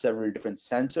actually have several different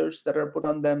sensors that are put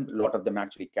on them. A lot of them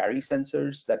actually carry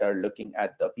sensors that are looking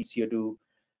at the PCO2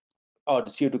 or the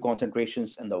CO2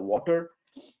 concentrations in the water.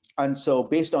 And so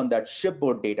based on that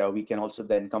shipboard data, we can also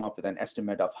then come up with an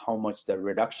estimate of how much the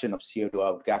reduction of CO2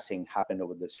 outgassing happened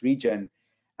over this region.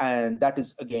 And that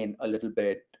is, again, a little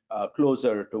bit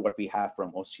closer to what we have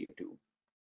from OCO2.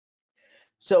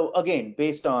 So again,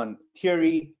 based on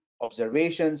theory,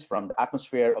 observations from the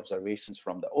atmosphere, observations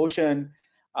from the ocean,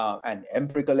 and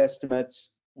empirical estimates,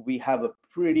 we have a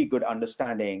pretty good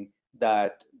understanding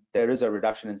that there is a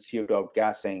reduction in CO2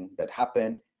 outgassing that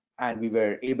happened, and we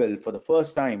were able, for the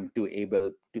first time,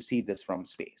 to see this from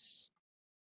space.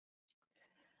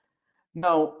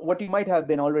 Now, what you might have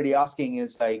been already asking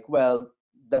is like, well,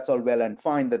 that's all well and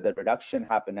fine that the reduction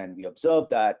happened and we observed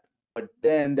that, but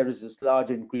then there is this large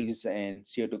increase in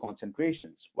CO2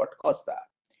 concentrations. What caused that?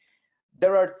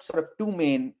 There are sort of two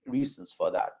main reasons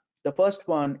for that. The first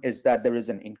one is that there is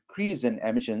an increase in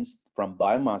emissions from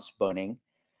biomass burning.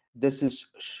 This is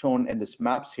shown in this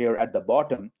maps here at the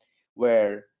bottom,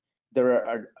 where there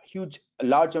are a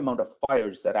large amount of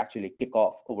fires that actually kick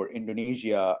off over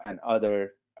Indonesia and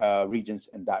other regions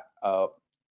in that.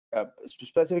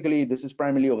 Specifically, this is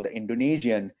primarily over the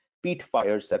Indonesian peat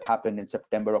fires that happened in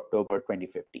September, October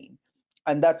 2015.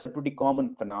 And that's a pretty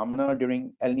common phenomena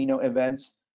during El Nino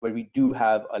events, where we do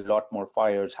have a lot more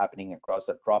fires happening across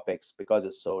the tropics because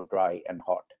it's so dry and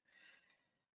hot.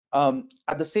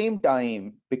 At the same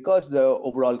time, because the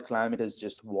overall climate is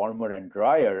just warmer and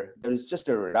drier, there is just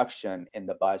a reduction in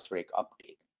the biospheric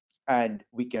uptake. And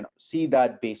we can see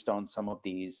that based on some of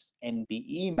these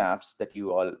NBE maps that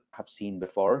you all have seen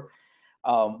before,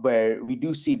 where we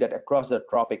do see that across the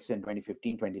tropics in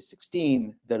 2015,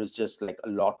 2016, there is just like a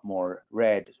lot more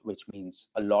red, which means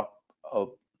a lot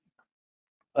of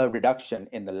a reduction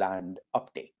in the land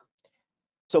uptake.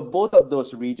 So both of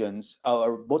those regions,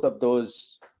 or both of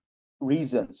those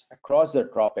reasons across the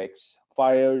tropics,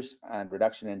 fires and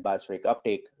reduction in biospheric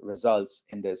uptake results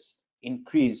in this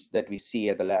increase that we see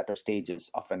at the latter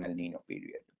stages of an El Nino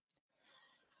period.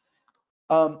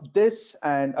 This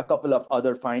and a couple of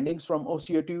other findings from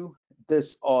OCO2,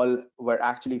 this all were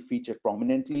actually featured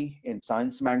prominently in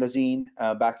Science magazine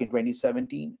back in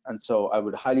 2017. And so I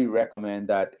would highly recommend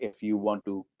that if you want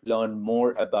to learn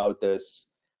more about this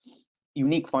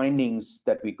unique findings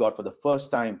that we got for the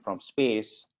first time from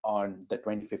space on the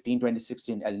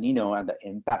 2015-2016 El Nino and the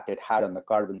impact it had on the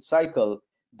carbon cycle,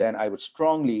 then I would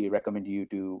strongly recommend you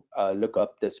to look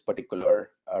up this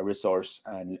particular resource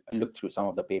and look through some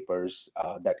of the papers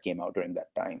that came out during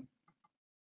that time.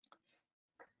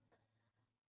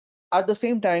 At the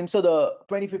same time, so the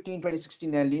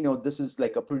 2015-2016 El Nino, this is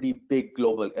like a pretty big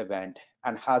global event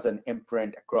and has an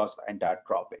imprint across the entire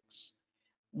tropics.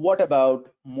 What about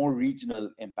more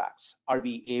regional impacts? Are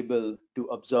we able to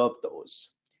observe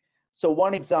those? So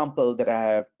one example that I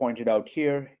have pointed out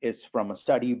here is from a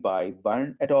study by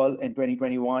Byrne et al. In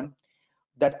 2021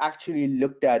 that actually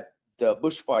looked at the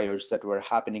bushfires that were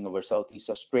happening over Southeast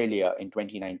Australia in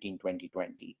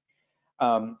 2019-2020.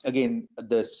 Again,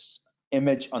 this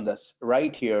image on this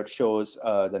right here shows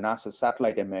the NASA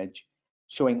satellite image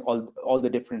showing all the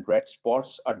different red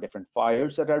spots are different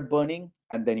fires that are burning.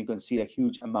 And then you can see a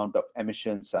huge amount of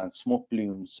emissions and smoke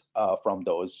plumes from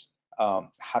those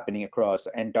happening across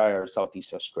the entire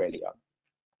Southeast Australia.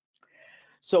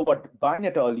 So what Byrne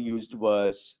et al. Used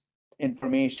was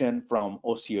information from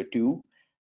OCO2,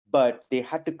 but they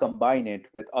had to combine it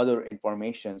with other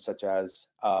information such as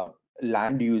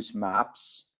land use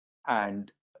maps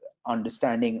and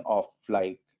understanding of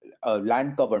like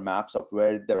land cover maps of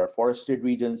where there are forested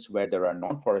regions, where there are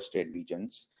non-forested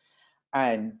regions,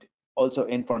 and also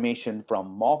information from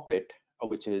MOPIT,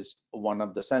 which is one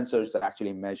of the sensors that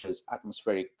actually measures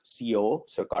atmospheric CO,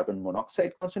 so carbon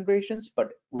monoxide concentrations,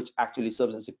 but which actually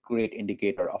serves as a great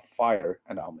indicator of fire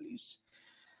anomalies.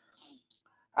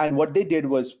 And what they did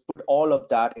was put all of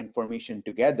that information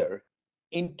together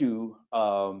into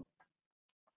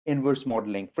inverse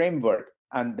modeling framework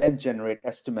and then generate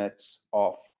estimates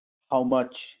of how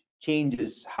much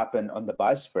changes happen on the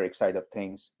biospheric side of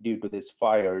things due to these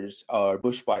fires or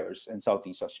bushfires in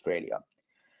Southeast Australia.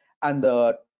 And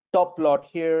the top plot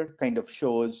here kind of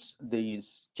shows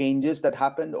these changes that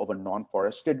happened over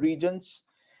non-forested regions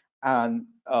and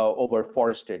over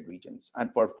forested regions.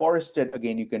 And for forested,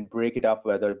 again, you can break it up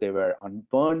whether they were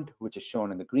unburned, which is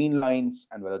shown in the green lines,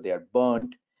 and whether they are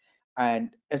burned, And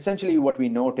essentially what we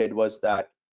noted was that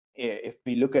if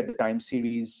we look at the time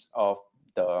series of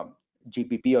the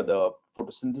GPP or the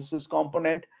photosynthesis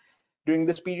component during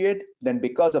this period, then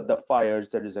because of the fires,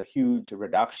 there is a huge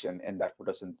reduction in that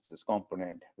photosynthesis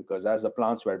component, because as the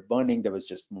plants were burning, there was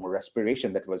just more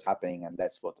respiration that was happening and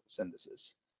less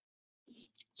photosynthesis.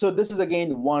 So this is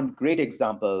again one great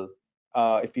example,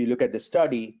 if you look at the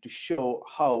study, to show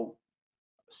how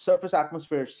surface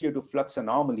atmosphere CO2 flux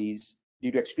anomalies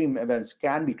due to extreme events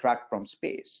can be tracked from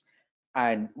space.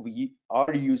 And we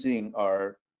are using,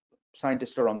 our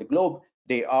scientists around the globe,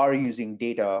 they are using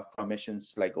data from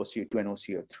missions like OCO2 and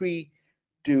OCO3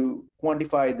 to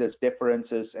quantify these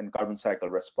differences in carbon cycle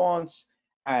response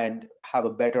and have a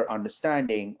better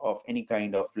understanding of any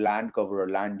kind of land cover or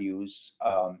land use,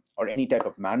 or any type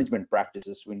of management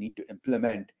practices we need to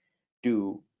implement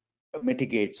to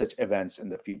mitigate such events in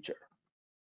the future.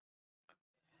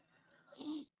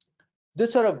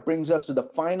 This sort of brings us to the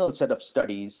final set of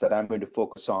studies that I'm going to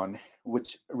focus on,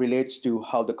 which relates to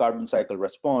how the carbon cycle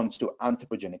responds to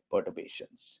anthropogenic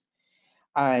perturbations.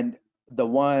 And the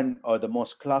one, or the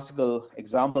most classical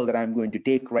example that I'm going to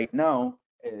take right now,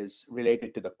 is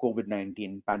related to the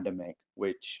COVID-19 pandemic,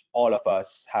 which all of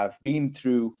us have been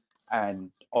through and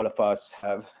all of us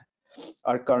are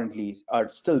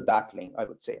still battling, I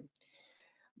would say.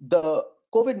 The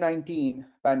COVID-19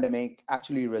 pandemic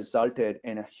actually resulted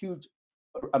in a huge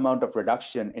amount of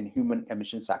reduction in human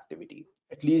emissions activity,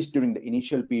 at least during the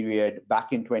initial period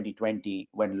back in 2020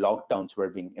 when lockdowns were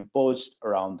being imposed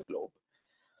around the globe.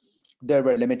 There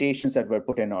were limitations that were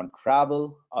put in on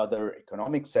travel, other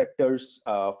economic sectors,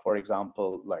 for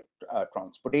example, like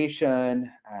transportation,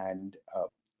 and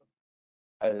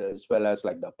as well as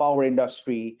like the power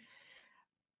industry,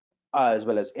 as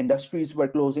well as industries were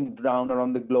closing down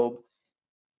around the globe.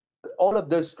 All of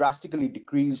this drastically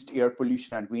decreased air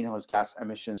pollution and greenhouse gas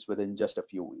emissions within just a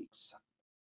few weeks.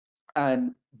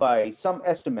 And by some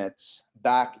estimates,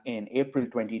 back in April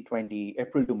 2020,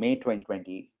 April to May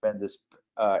 2020, when this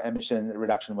emission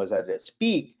reduction was at its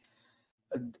peak,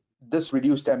 uh, this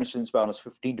reduced emissions by almost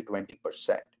 15 to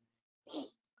 20%.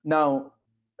 Now,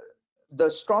 the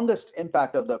strongest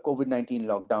impact of the COVID-19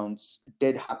 lockdowns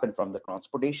did happen from the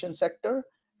transportation sector,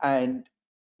 and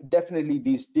definitely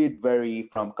these did vary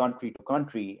from country to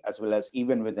country, as well as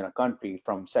even within a country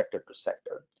from sector to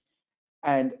sector.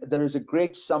 And there is a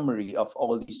great summary of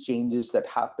all these changes that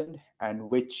happened and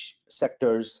which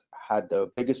sectors had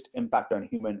the biggest impact on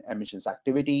human emissions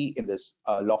activity in this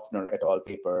Lochner et al.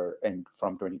 Paper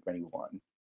from 2021.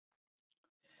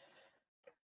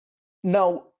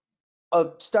 Now, a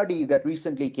study that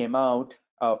recently came out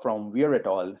from Weir et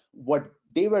al., what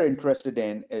they were interested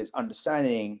in is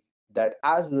understanding that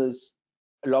as these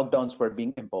lockdowns were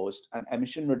being imposed and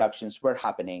emission reductions were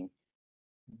happening,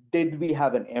 did we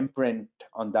have an imprint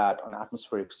on that on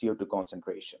atmospheric CO2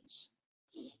 concentrations?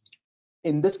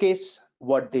 In this case,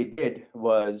 what they did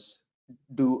was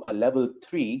do a level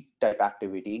 3 type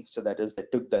activity. So that is, they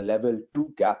took the level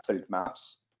 2 gap filled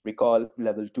maps. Recall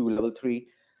level 2, level 3.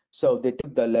 So they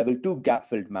took the level 2 gap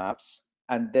filled maps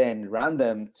and then ran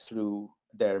them through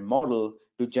their model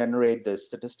to generate the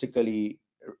statistically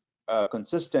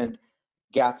consistent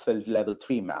gap filled level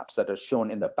 3 maps that are shown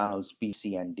in the panels B,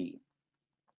 C, and D.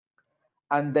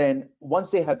 And then once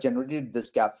they have generated this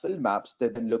gap fill maps, they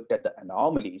then looked at the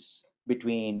anomalies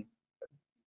between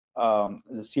the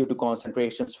CO2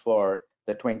 concentrations for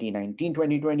the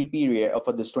 2019-2020 period, or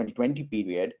for this 2020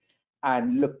 period,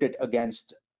 and looked at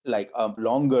against like a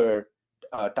longer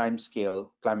time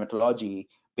scale climatology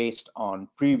based on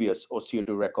previous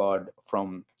OCO2 record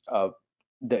from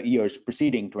the years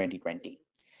preceding 2020.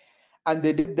 And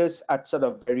they did this at sort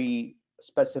of very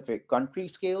specific country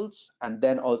scales, and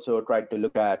then also tried to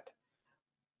look at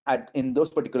in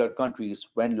those particular countries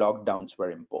when lockdowns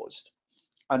were imposed.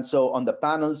 And so on the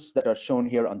panels that are shown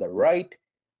here on the right,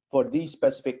 for these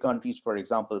specific countries, for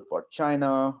example, for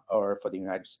China or for the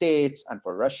United States and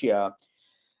for Russia,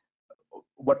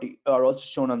 what are also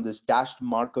shown on this dashed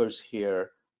markers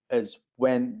here is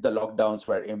when the lockdowns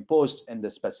were imposed in the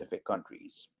specific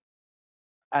countries.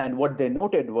 And what they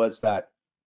noted was that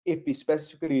if we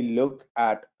specifically look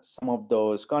at some of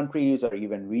those countries or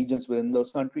even regions within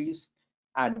those countries,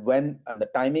 and when the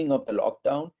timing of the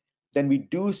lockdown, then we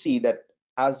do see that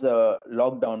as the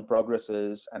lockdown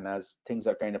progresses and as things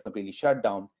are kind of completely shut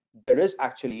down, there is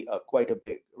actually quite a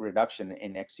big reduction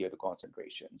in XCO2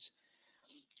 concentrations.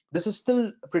 This is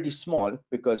still pretty small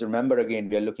because remember, again,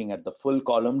 we are looking at the full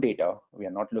column data. We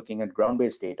are not looking at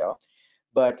ground-based data.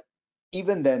 But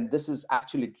even then, this is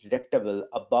actually detectable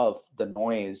above the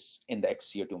noise in the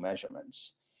XCO2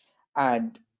 measurements.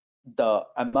 And the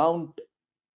amount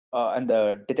and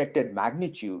the detected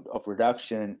magnitude of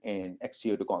reduction in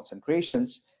XCO2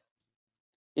 concentrations,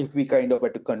 if we kind of were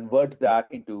to convert that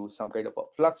into some kind of a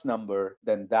flux number,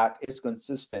 then that is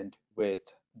consistent with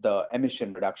the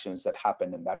emission reductions that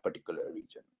happen in that particular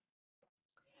region.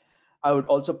 I would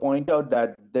also point out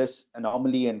that this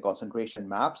anomaly and concentration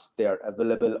maps, they are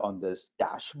available on this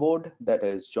dashboard that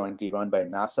is jointly run by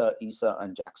NASA, ESA,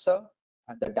 and JAXA.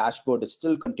 And the dashboard is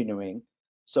still continuing.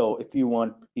 So if you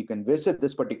want, you can visit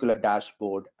this particular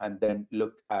dashboard and then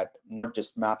look at not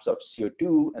just maps of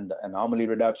CO2 and the anomaly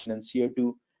reduction in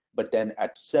CO2, but then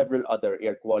at several other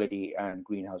air quality and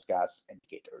greenhouse gas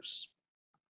indicators.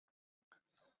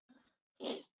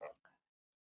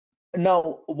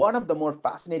 Now, one of the more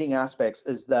fascinating aspects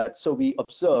is that, so we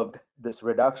observed this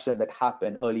reduction that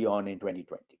happened early on in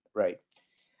 2020, right?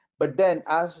 But then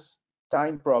as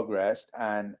time progressed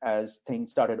and as things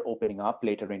started opening up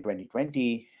later in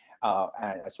 2020,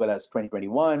 and as well as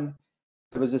 2021,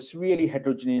 there was this really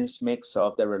heterogeneous mix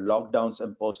of there were lockdowns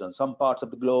imposed on some parts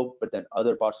of the globe, but then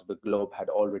other parts of the globe had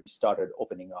already started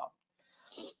opening up.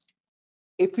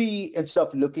 If we, instead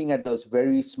of looking at those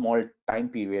very small time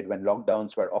period when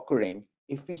lockdowns were occurring,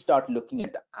 if we start looking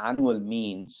at the annual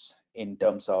means in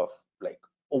terms of like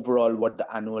overall what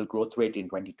the annual growth rate in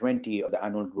 2020 or the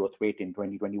annual growth rate in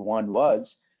 2021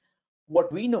 was,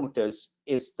 what we notice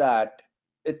is that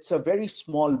it's a very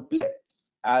small blip.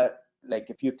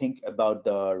 Like if you think about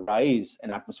the rise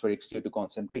in atmospheric CO2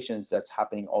 concentrations that's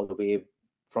happening all the way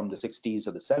from the 60s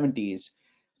or the 70s,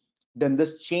 then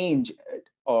this change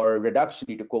or reduction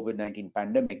due to COVID-19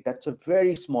 pandemic, that's a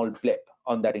very small blip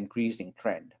on that increasing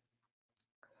trend.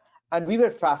 And we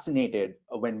were fascinated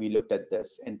when we looked at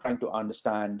this and trying to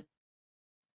understand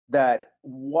that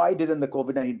why didn't the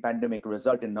COVID-19 pandemic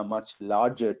result in a much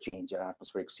larger change in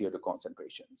atmospheric CO2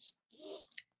 concentrations?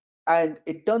 And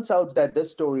it turns out that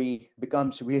this story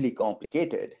becomes really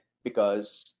complicated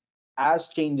because as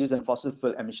changes in fossil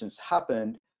fuel emissions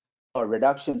happened, or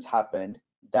reductions happened,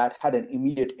 that had an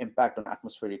immediate impact on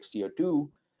atmospheric CO2.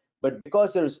 But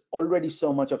because there's already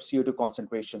so much of CO2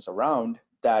 concentrations around,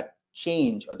 that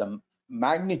change or the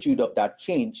magnitude of that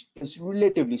change is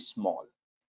relatively small.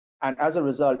 And as a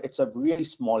result, it's a really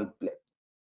small blip.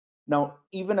 Now,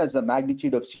 even as the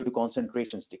magnitude of CO2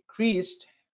 concentrations decreased,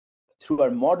 through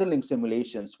our modeling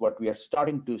simulations, what we are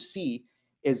starting to see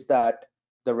is that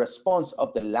the response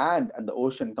of the land and the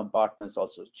ocean compartments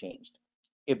also changed.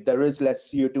 If there is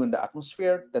less CO2 in the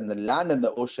atmosphere, then the land and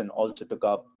the ocean also took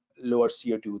up lower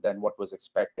CO2 than what was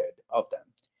expected of them.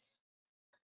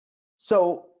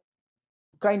 So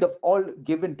kind of all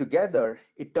given together,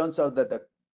 it turns out that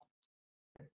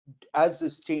as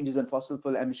these changes in fossil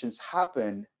fuel emissions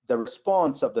happen, the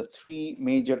response of the three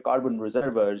major carbon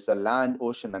reservoirs, the land,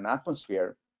 ocean, and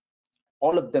atmosphere,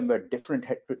 all of them were different,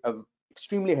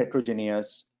 extremely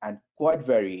heterogeneous and quite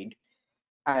varied.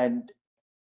 And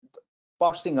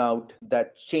parsing out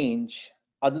that change,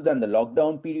 other than the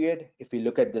lockdown period, if we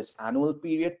look at this annual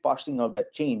period, parsing out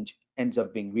that change ends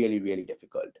up being really, really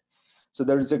difficult. So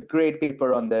there is a great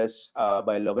paper on this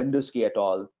by Lewandowski et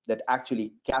al. That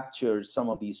actually captures some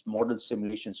of these model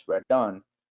simulations were done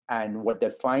and what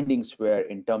their findings were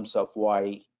in terms of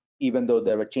why, even though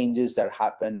there were changes that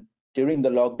happened during the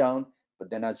lockdown, but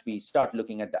then as we start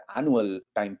looking at the annual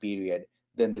time period,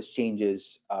 then these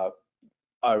changes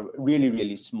are really,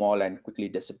 really small and quickly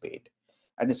dissipate.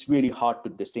 And it's really hard to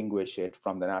distinguish it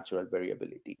from the natural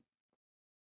variability.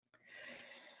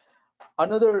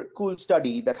 Another cool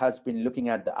study that has been looking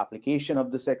at the application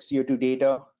of this XCO2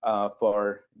 data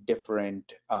for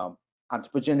different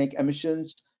anthropogenic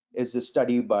emissions is a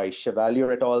study by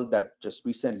Chevalier et al. That just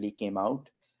recently came out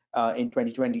in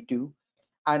 2022.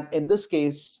 And in this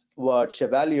case, what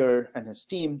Chevalier and his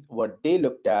team, what they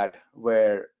looked at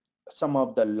were some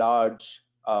of the large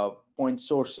point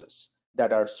sources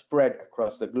that are spread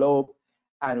across the globe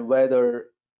and whether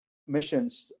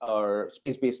missions or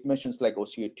space-based missions like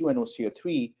OCO2 and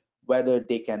OCO3, whether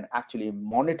they can actually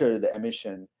monitor the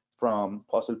emission from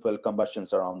fossil fuel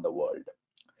combustions around the world.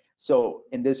 So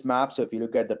in this map, so if you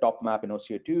look at the top map in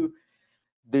OCO2,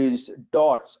 these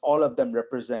dots, all of them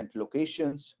represent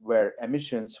locations where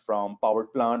emissions from power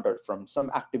plant or from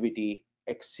some activity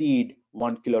exceed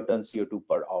 1 kiloton CO2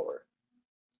 per hour.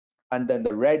 And then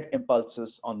the red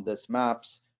impulses on these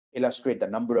maps illustrate the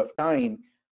number of time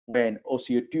when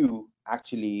OCO2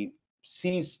 actually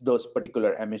sees those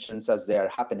particular emissions as they are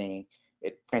happening.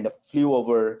 It kind of flew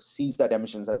over, sees that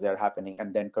emissions as they're happening,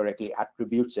 and then correctly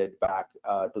attributes it back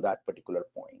to that particular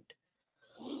point.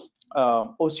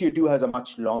 OCO2 has a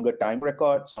much longer time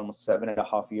record. It's almost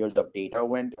 7.5 years of data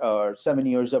went, or 7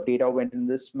 years of data went in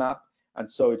this map, and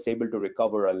so it's able to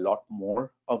recover a lot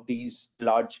more of these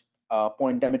large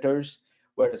point emitters,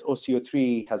 whereas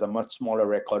OCO3 has a much smaller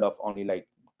record of only like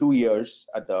 2 years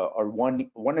at the, or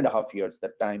 1.5 years at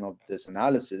the time of this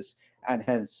analysis, and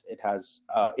hence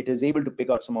it is able to pick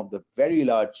out some of the very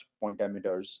large point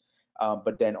emitters,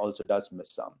 but then also does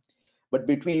miss some. But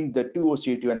between the two,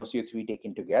 OCO2 and OCO3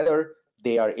 taken together,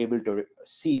 they are able to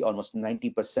see almost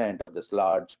 90% of this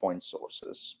large point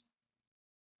sources.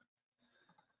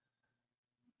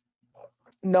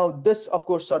 Now, this, of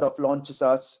course, sort of launches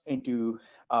us into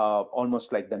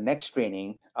almost like the next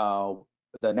training,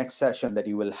 the next session that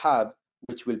you will have,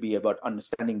 which will be about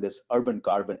understanding this urban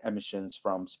carbon emissions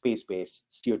from space-based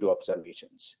CO2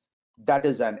 observations. That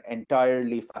is an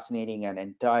entirely fascinating and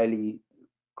entirely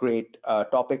great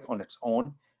topic on its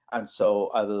own. And so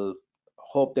I will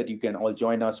hope that you can all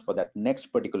join us for that next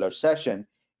particular session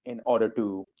in order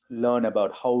to learn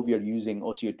about how we are using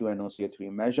OCO2 and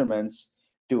OCO3 measurements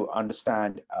to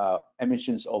understand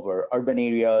emissions over urban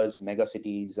areas,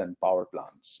 megacities, and power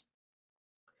plants.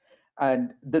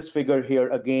 And this figure here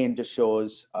again just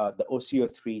shows the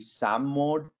OCO3 SAM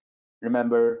mode.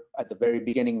 Remember, at the very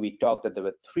beginning, we talked that there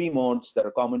were 3 modes that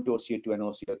are common to OCO2 and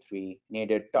OCO3,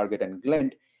 nadir, target, and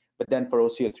glint. But then for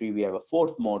OCO3, we have a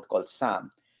 4th mode called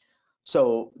SAM.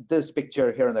 So this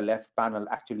picture here on the left panel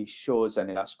actually shows an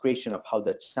illustration of how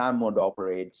that SAM mode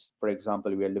operates. For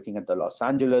example, we are looking at the Los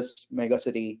Angeles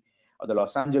megacity or the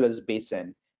Los Angeles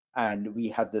basin, and we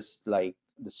have this like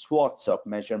the swaths of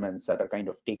measurements that are kind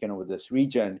of taken over this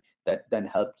region that then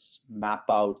helps map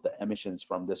out the emissions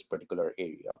from this particular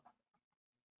area.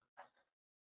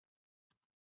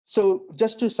 So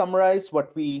just to summarize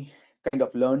what we kind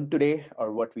of learned today,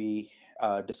 or what we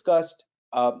discussed,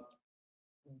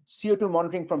 CO2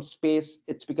 monitoring from space,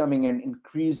 it's becoming an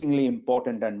increasingly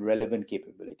important and relevant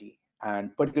capability,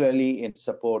 and particularly in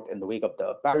support in the wake of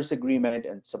the Paris Agreement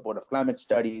and support of climate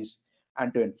studies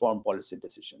and to inform policy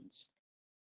decisions.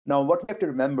 Now, what we have to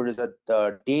remember is that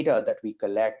the data that we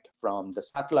collect from the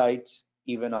satellites,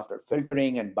 even after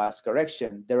filtering and bias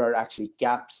correction, there are actually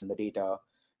gaps in the data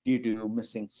due to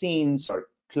missing scenes or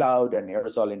cloud and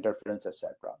aerosol interference,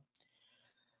 etc.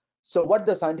 So what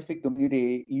the scientific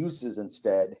community uses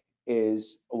instead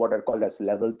is what are called as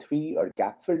level 3 or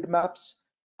gap filled maps,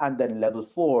 and then level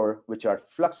 4, which are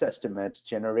flux estimates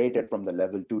generated from the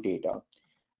level 2 data.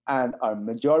 And our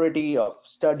majority of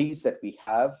studies that we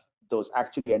have, those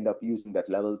actually end up using that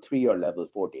level 3 or level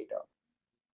 4 data.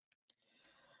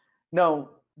 Now,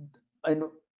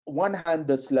 on one hand,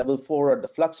 this level 4 or the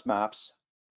flux maps,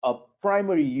 a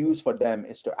primary use for them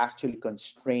is to actually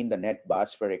constrain the net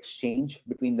biosphere exchange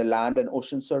between the land and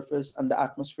ocean surface and the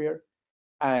atmosphere.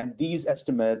 And these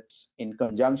estimates, in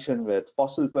conjunction with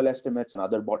fossil fuel estimates and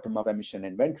other bottom-up emission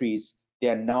inventories, they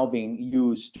are now being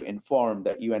used to inform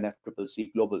the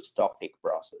UNFCCC global stocktake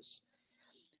process.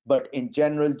 But in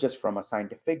general, just from a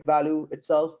scientific value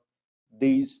itself,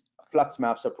 these flux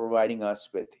maps are providing us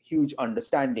with huge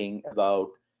understanding about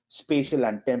spatial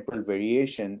and temporal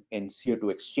variation in CO2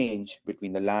 exchange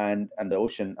between the land and the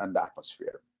ocean and the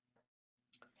atmosphere.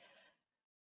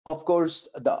 Of course,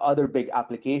 the other big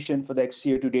application for the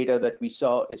XCO2 data that we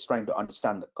saw is trying to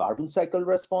understand the carbon cycle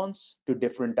response to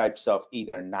different types of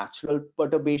either natural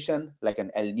perturbation, like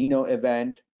an El Nino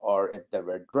event, or if there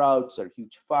were droughts or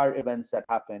huge fire events that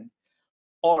happen,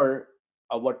 or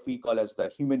what we call as the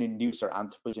human-induced or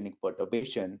anthropogenic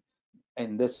perturbation.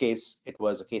 In this case, it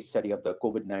was a case study of the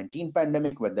COVID-19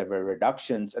 pandemic when there were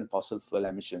reductions in fossil fuel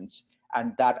emissions,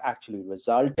 and that actually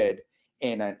resulted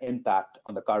in an impact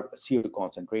on the CO2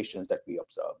 concentrations that we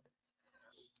observed.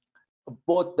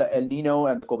 Both the El Nino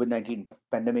and the COVID-19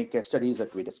 pandemic case studies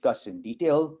that we discussed in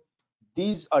detail,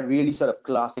 these are really sort of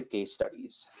classic case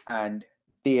studies, and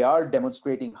they are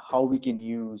demonstrating how we can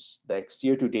use the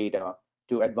XCO2 data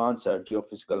to advance our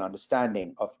geophysical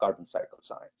understanding of carbon cycle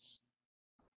science.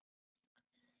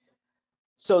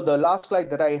 So the last slide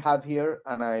that I have here,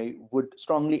 and I would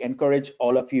strongly encourage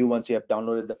all of you, once you have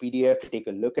downloaded the PDF, to take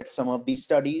a look at some of these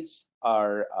studies,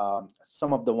 are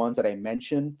some of the ones that I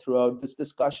mentioned throughout this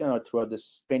discussion or throughout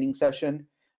this training session.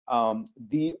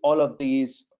 All of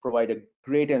these provide a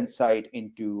great insight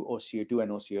into OCO2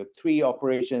 and OCO3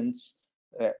 operations,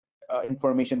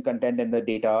 information content in the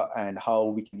data, and how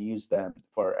we can use them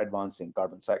for advancing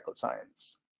carbon cycle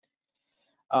science.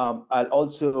 I'll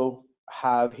also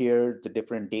have here the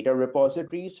different data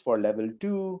repositories for level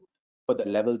 2, for the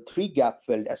level 3 gap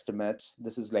filled estimates.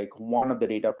 This is like one of the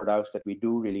data products that we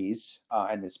do release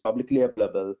and is publicly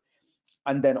available.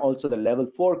 And then also the level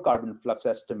 4 carbon flux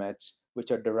estimates,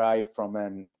 which are derived from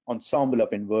an ensemble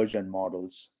of inversion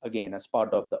models, again, as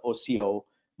part of the OCO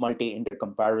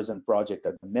multi-intercomparison project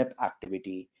or the MIP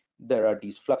activity, there are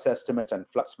these flux estimates and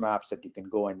flux maps that you can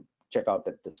go and check out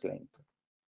at this link.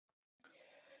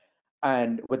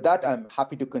 And with that, I'm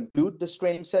happy to conclude this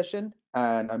training session,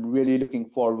 and I'm really looking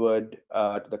forward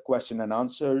to the question and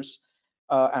answers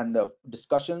and the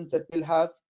discussions that we'll have.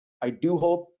 I do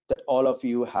hope that all of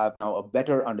you have now a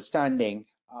better understanding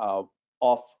of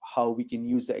how we can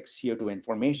use the XCO2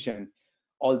 information,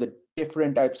 all the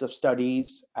different types of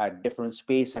studies at different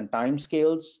space and time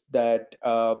scales that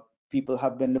people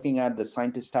have been looking at, the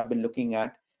scientists have been looking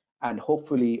at, and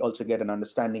hopefully also get an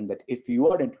understanding that if you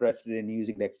are interested in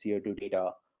using the XCO2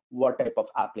 data, what type of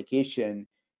application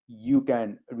you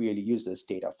can really use this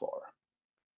data for.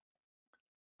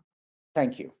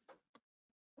 Thank you.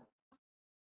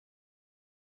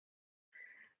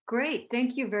 Great.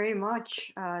 Thank you very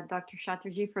much, Dr.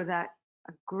 Chatterjee, for that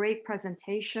great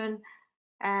presentation.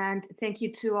 And thank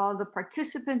you to all the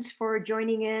participants for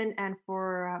joining in and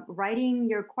for writing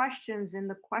your questions in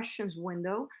the questions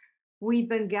window. We've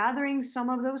been gathering some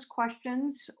of those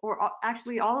questions, or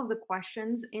actually all of the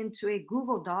questions, into a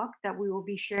Google Doc that we will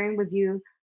be sharing with you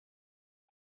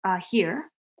here.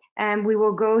 And we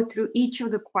will go through each of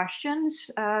the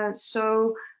questions.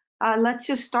 Let's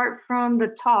just start from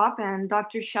the top, and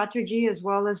Dr. Chatterjee, as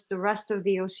well as the rest of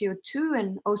the OCO2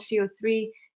 and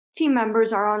OCO3 team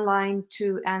members, are online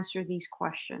to answer these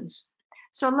questions.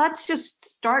 So let's just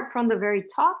start from the very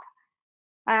top.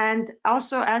 And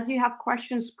also, as you have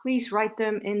questions, please write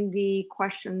them in the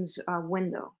questions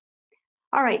window.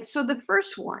 All right, so the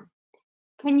first one: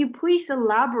 can you please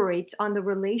elaborate on the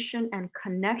relation and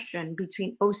connection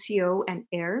between OCO and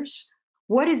AIRS?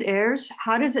 What is AIRS?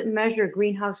 How does it measure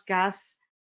greenhouse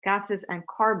gases and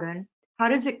carbon? How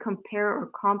does it compare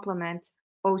or complement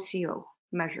OCO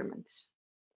measurements?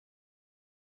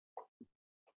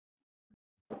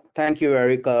 Thank you,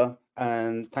 Erica,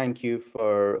 and thank you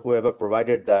for whoever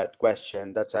provided that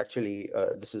question. That's actually,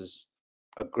 this is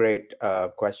a great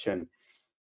question.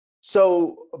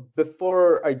 So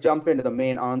before I jump into the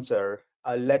main answer,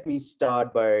 let me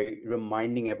start by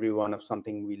reminding everyone of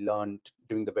something we learned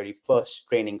during the very first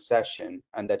training session,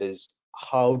 and that is,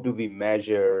 how do we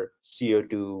measure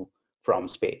CO2 from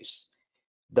space?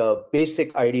 The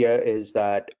basic idea is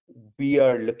that we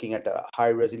are looking at a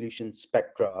high resolution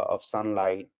spectra of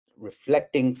sunlight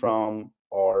reflecting from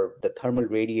or the thermal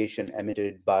radiation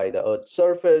emitted by the Earth's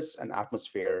surface and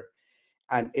atmosphere.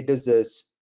 And it is this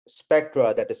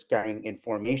spectra that is carrying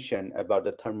information about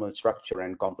the thermal structure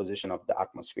and composition of the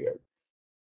atmosphere.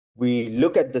 We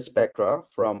look at the spectra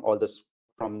from all this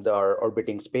from our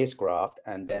orbiting spacecraft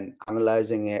and then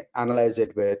analyze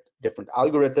it with different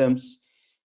algorithms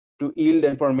to yield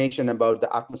information about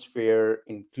the atmosphere,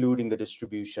 including the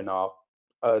distribution of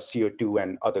CO2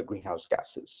 and other greenhouse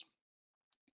gases.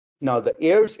 Now, the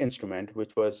AIRS instrument,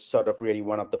 which was sort of really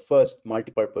one of the first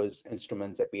multi-purpose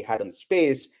instruments that we had in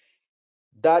space,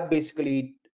 that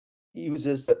basically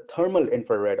uses the thermal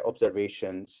infrared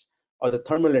observations or the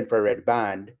thermal infrared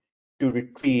band to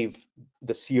retrieve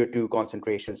the CO2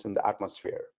 concentrations in the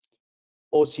atmosphere.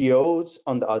 OCOs,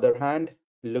 on the other hand,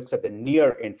 looks at the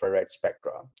near infrared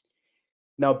spectra.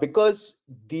 Now, because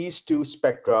these two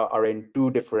spectra are in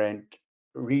two different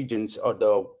regions or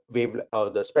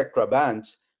the spectra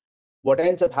bands, what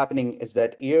ends up happening is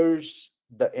that AIRS,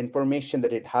 the information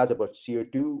that it has about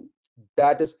CO2,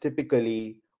 that is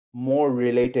typically more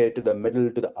related to the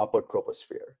middle to the upper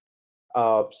troposphere.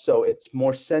 So it's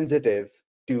more sensitive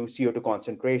to CO2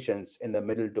 concentrations in the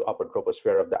middle to upper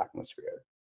troposphere of the atmosphere.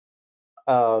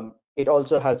 It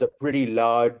also has a pretty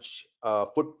large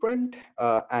footprint,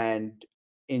 and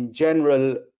in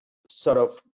general, sort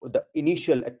of the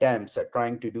initial attempts at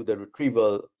trying to do the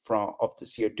retrieval of the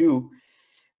CO2,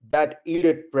 that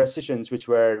yielded precisions which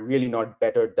were really not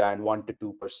better than 1 to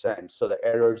 2%. So the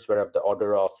errors were of the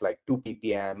order of like 2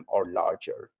 ppm or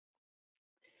larger.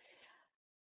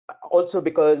 Also,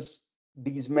 because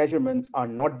these measurements are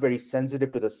not very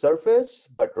sensitive to the surface,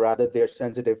 but rather they're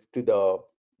sensitive to the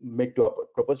mid to upper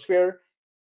troposphere,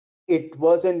 it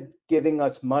wasn't giving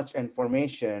us much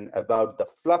information about the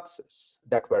fluxes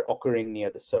that were occurring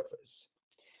near the surface.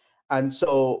 And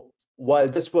so while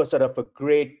this was sort of a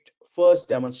great first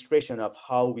demonstration of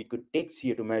how we could take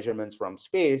CO2 measurements from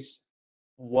space,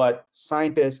 what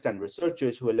scientists and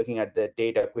researchers who were looking at the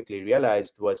data quickly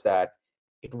realized was that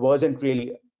it wasn't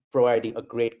really providing a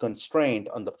great constraint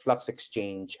on the flux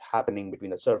exchange happening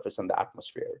between the surface and the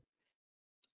atmosphere.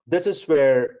 This is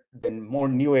where the more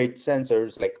new age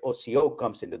sensors like OCO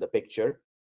comes into the picture.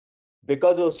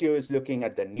 Because OCO is looking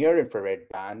at the near infrared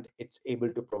band, it's able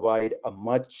to provide a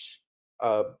much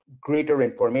greater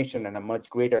information and a much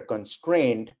greater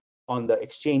constraint on the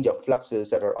exchange of fluxes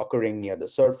that are occurring near the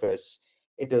surface.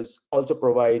 It also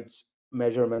provides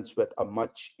measurements with a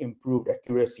much improved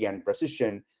accuracy and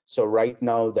precision. So right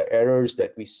now, the errors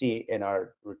that we see in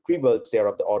our retrievals,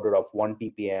 they're of the order of 1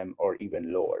 ppm or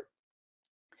even lower.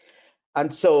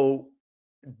 And so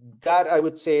that, I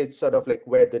would say, is sort of like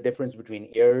where the difference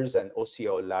between AIRS and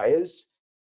OCO lies.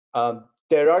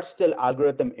 There are still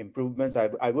algorithm improvements.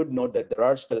 I would note that there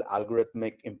are still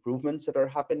algorithmic improvements that are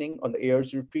happening on the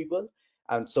AIRS retrieval,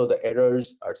 and so the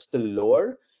errors are still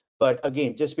lower. But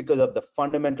again, just because of the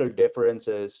fundamental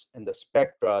differences in the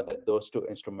spectra that those two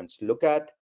instruments look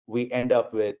at, we end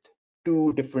up with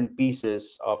two different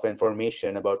pieces of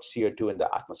information about CO2 in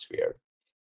the atmosphere.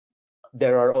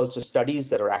 There are also studies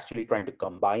that are actually trying to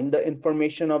combine the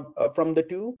information from the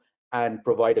two and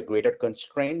provide a greater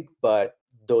constraint, but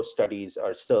those studies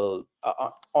are still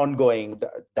ongoing.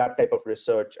 That type of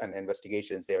research and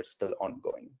investigations, they are still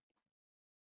ongoing.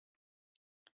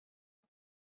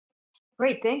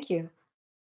 Great, thank you.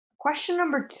 Question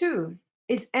number 2,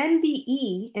 is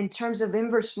NBE in terms of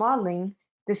inverse modeling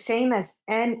the same as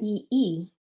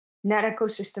NEE, net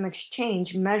ecosystem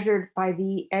exchange, measured by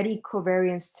the eddy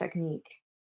covariance technique?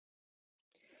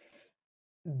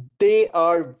 They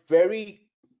are very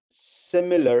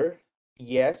similar,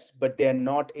 yes, but they're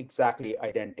not exactly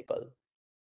identical.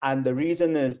 And the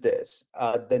reason is this: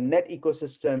 the net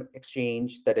ecosystem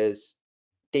exchange that is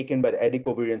taken by the eddy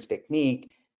covariance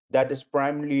technique, that is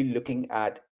primarily looking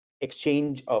at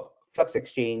exchange of flux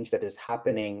exchange that is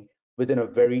happening within a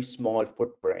very small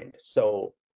footprint.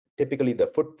 So typically the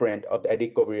footprint of the eddy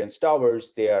covariance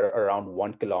towers, they are around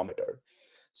 1 kilometer.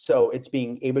 So it's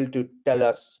being able to tell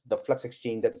us the flux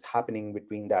exchange that is happening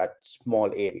between that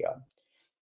small area.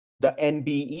 The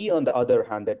NBE, on the other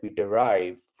hand, that we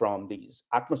derive from these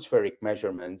atmospheric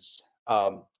measurements,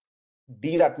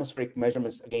 these atmospheric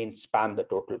measurements again span the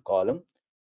total column.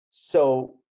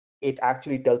 So it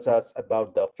actually tells us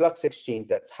about the flux exchange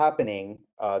that's happening,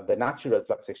 the natural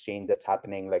flux exchange that's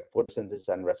happening, like photosynthesis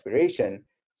and respiration.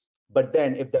 But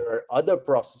then if there are other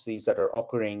processes that are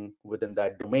occurring within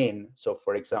that domain, so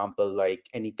for example, like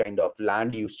any kind of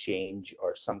land use change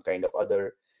or some kind of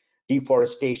other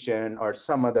deforestation or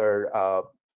some other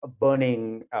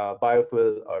burning,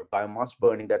 biofuel or biomass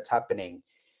burning that's happening,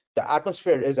 the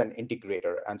atmosphere is an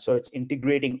integrator. And so it's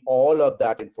integrating all of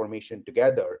that information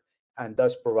together and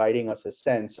thus providing us a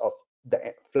sense of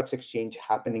the flux exchange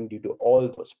happening due to all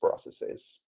those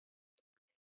processes.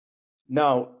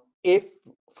 Now, if,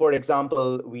 for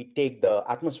example, we take the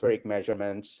atmospheric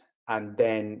measurements and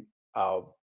then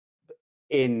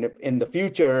in the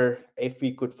future, if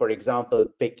we could, for example,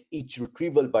 pick each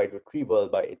retrieval by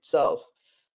itself,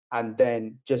 and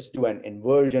then just do an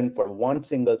inversion for one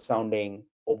single sounding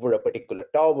over a particular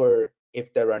tower,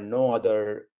 if there are no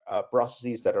other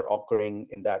processes that are occurring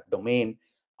in that domain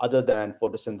other than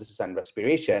photosynthesis and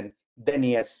respiration, then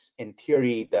yes, in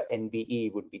theory, the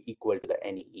NBE would be equal to the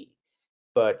NEE.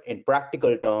 But in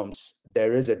practical terms,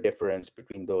 there is a difference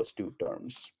between those two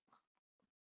terms.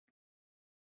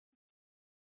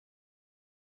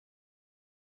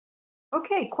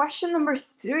 Okay, question number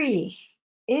 3.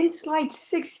 In slide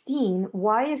 16,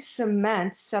 why is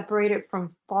cement separated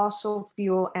from fossil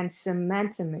fuel and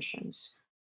cement emissions?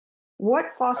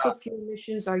 What fossil fuel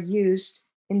emissions are used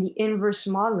in the inverse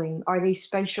modeling? Are they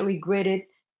spatially gridded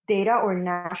data or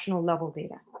national level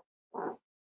data?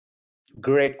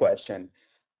 Great question.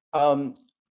 Um,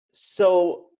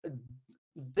 so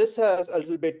this has a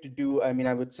little bit to do, I mean,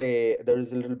 I would say there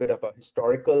is a little bit of a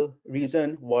historical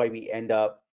reason why we end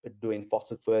up doing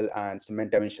fossil fuel and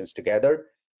cement emissions together.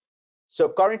 So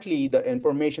currently, the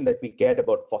information that we get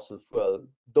about fossil fuel,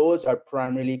 those are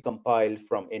primarily compiled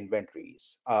from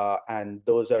inventories, and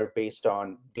those are based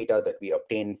on data that we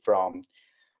obtain from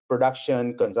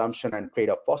production, consumption, and trade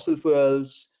of fossil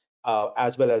fuels,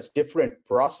 as well as different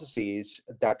processes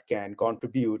that can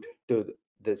contribute to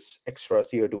this extra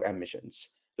CO2 emissions,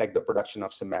 like the production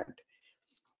of cement.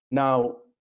 Now,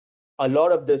 a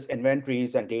lot of this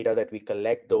inventories and data that we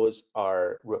collect, those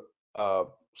are uh,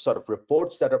 sort of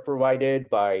reports that are provided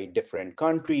by different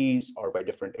countries or by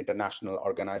different international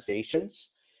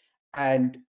organizations.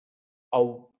 And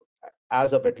uh,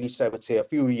 as of at least I would say a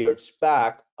few years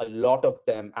back, a lot of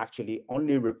them actually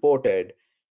only reported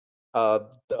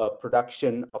the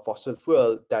production of fossil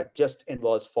fuel that just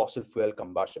involves fossil fuel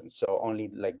combustion. So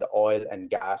only like the oil and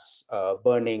gas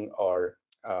burning or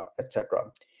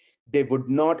etc. They would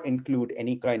not include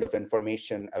any kind of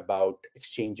information about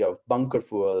exchange of bunker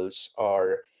fuels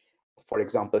or, for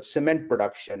example, cement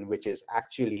production, which is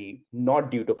actually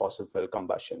not due to fossil fuel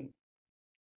combustion.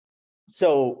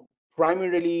 So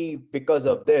Primarily because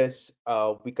of this,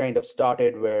 we kind of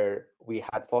started where we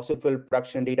had fossil fuel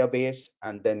production database,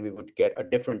 and then we would get a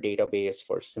different database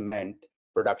for cement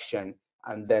production,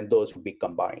 and then those would be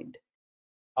combined.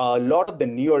 A lot of the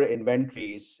newer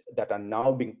inventories that are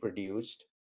now being produced,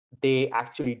 they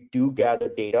actually do gather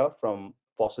data from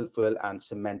fossil fuel and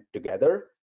cement together.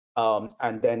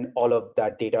 And then all of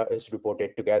that data is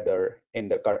reported together in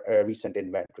the recent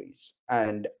inventories.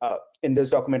 And in this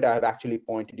document, I have actually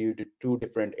pointed you to two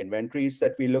different inventories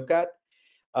that we look at.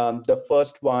 The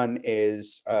first one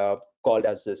is called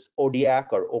as this ODAC,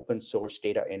 or Open Source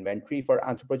Data Inventory for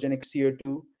Anthropogenic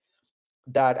CO2.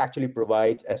 That actually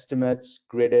provides estimates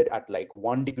gridded at like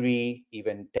 1 degree,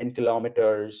 even 10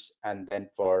 kilometers. And then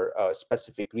for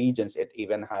specific regions, it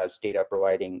even has data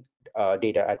providing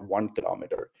data at 1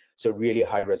 kilometer. So really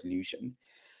high resolution.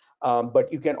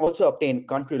 But you can also obtain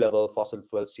country level fossil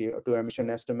fuel CO2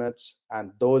 emission estimates,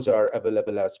 and those are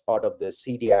available as part of the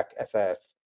CDAC FF.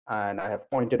 And I have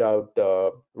pointed out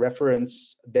the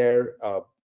reference there,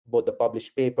 both the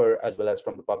published paper as well as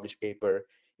from the published paper.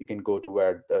 You can go to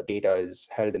where the data is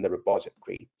held in the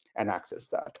repository and access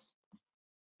that.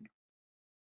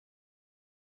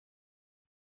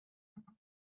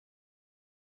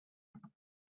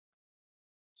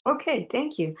 Okay,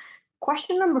 thank you.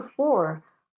 Question number 4.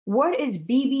 What is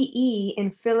BBE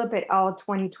in Philip et al.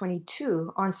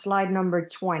 2022 on slide number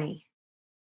 20?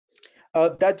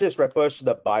 That just refers to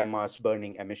the biomass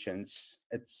burning emissions.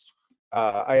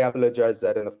 I apologize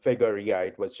that in the figure, yeah,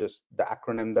 it was just the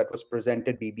acronym that was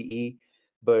presented, BBE.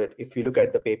 But if you look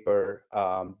at the paper,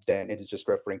 then it is just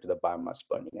referring to the biomass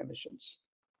burning emissions.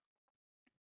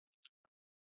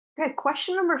 Okay,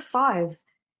 question number 5.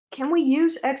 Can we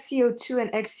use XCO2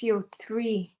 and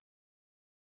XCO3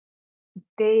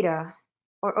 data,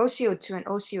 or OCO2 and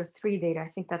OCO3 data, I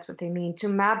think that's what they mean, to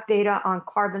map data on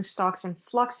carbon stocks and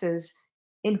fluxes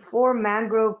in 4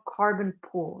 mangrove carbon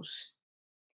pools: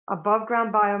 above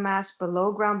ground biomass,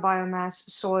 below ground biomass,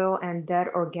 soil, and dead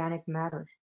organic matter?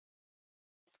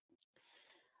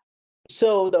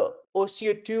 So the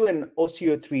OCO2 and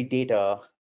OCO3 data,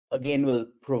 again, will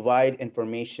provide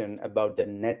information about the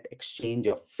net exchange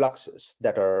of fluxes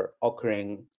that are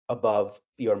occurring above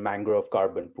your mangrove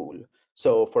carbon pool.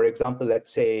 So for example,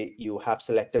 let's say you have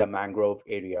selected a mangrove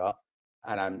area,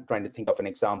 and I'm trying to think of an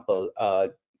example.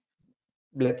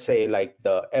 Let's say like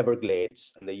the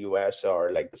Everglades in the US,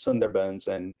 or like the Sundarbans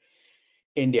in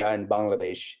India and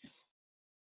Bangladesh.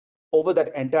 Over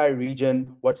that entire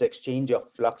region, what's the exchange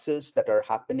of fluxes that are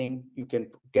happening? You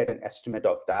can get an estimate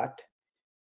of that.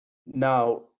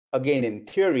 Now, again, in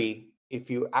theory, if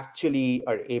you actually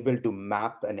are able to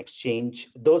map and exchange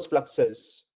those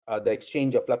fluxes, the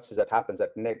exchange of fluxes that happens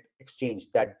at net exchange,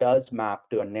 that does map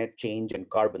to a net change in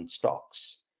carbon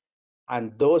stocks.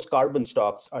 And those carbon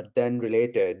stocks are then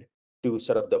related to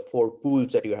sort of the 4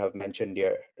 pools that you have mentioned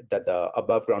here, that the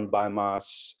above ground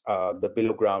biomass, the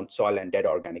below ground soil, and dead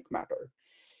organic matter.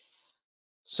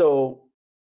 So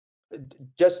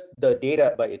just the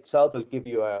data by itself will give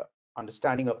you a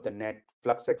understanding of the net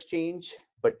flux exchange,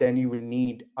 but then you will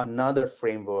need another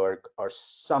framework or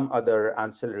some other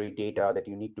ancillary data that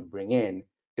you need to bring in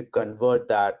to convert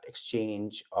that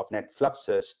exchange of net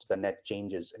fluxes to the net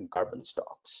changes in carbon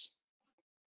stocks.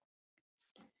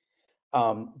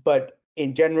 But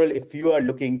in general, if you are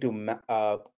looking to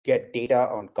get data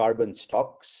on carbon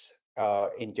stocks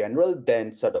in general,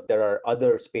 then sort of there are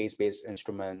other space-based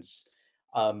instruments,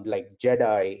 like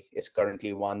JEDI is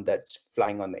currently one that's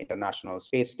flying on the International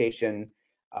Space Station,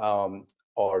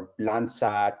 or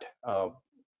Landsat,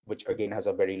 which again has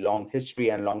a very long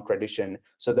history and long tradition.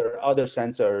 So there are other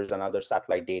sensors and other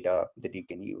satellite data that you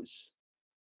can use.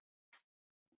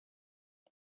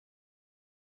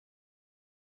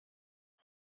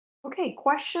 Okay,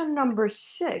 question number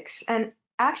 6. And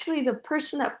actually, the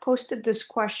person that posted this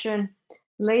question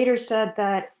later said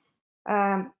that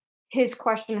his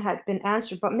question had been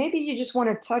answered, but maybe you just want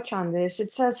to touch on this.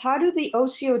 It says, how do the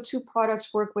OCO2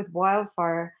 products work with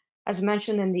wildfire, as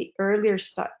mentioned in the earlier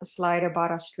slide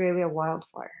about Australia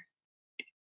wildfire?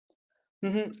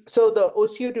 So the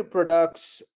OCO2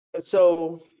 products,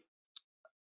 so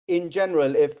in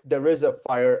general, if there is a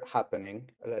fire happening,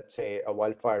 let's say a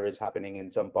wildfire is happening in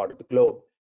some part of the globe,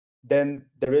 then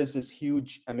there is this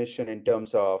huge emission in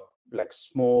terms of like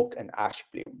smoke and ash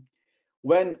plume.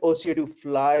 When OCO2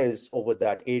 flies over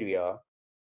that area,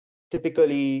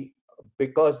 typically,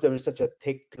 because there is such a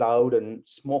thick cloud and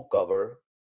smoke cover,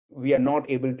 we are not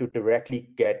able to directly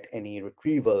get any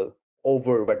retrieval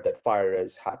over where that fire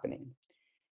is happening.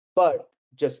 But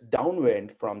just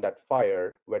downwind from that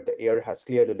fire, where the air has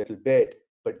cleared a little bit,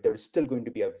 but there's still going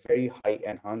to be a very high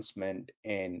enhancement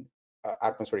in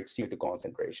atmospheric CO2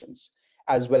 concentrations,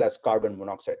 as well as carbon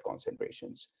monoxide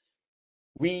concentrations.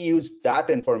 We use that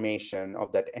information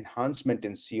of that enhancement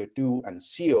in CO2 and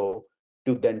CO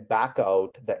to then back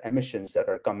out the emissions that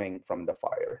are coming from the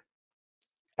fire.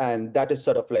 And that is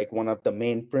sort of like one of the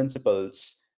main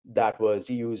principles that was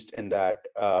used in that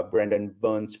Brendan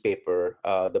Burns paper,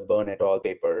 the Byrne et al.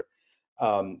 Paper.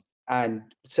 Um,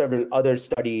 and several other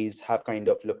studies have kind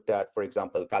of looked at, for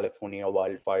example, California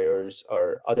wildfires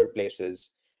or other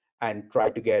places, and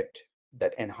tried to get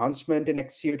that enhancement in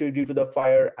XCO2 due to the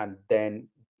fire, and then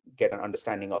get an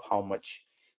understanding of how much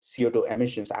CO2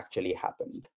 emissions actually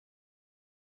happened.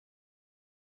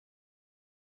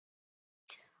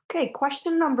 Okay,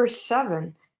 question number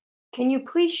 7. Can you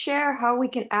please share how we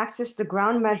can access the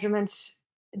ground measurement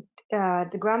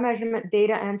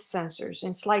data and sensors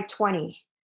in slide 20,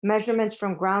 measurements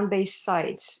from ground-based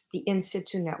sites, the in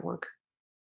situ network?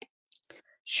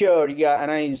 Sure, yeah,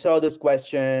 and I saw this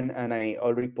question and I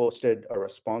already posted a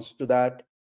response to that.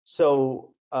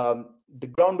 So the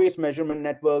ground-based measurement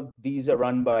network, these are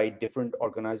run by different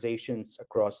organizations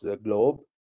across the globe.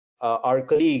 Our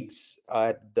colleagues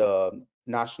at the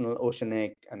National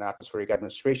Oceanic and Atmospheric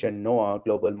Administration, NOAA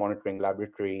Global Monitoring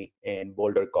Laboratory in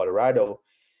Boulder, Colorado,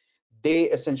 they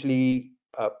essentially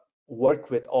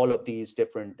work with all of these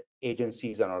different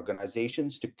agencies and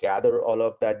organizations to gather all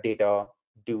of that data,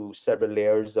 do several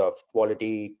layers of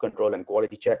quality control and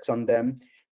quality checks on them,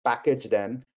 package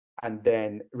them, and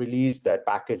then release that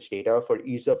package data for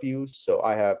ease of use. So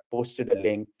I have posted a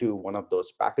link to one of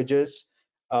those packages.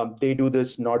 They do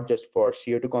this not just for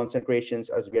CO2 concentrations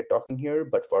as we are talking here,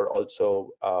 but for also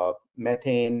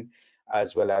methane,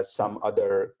 as well as some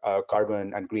other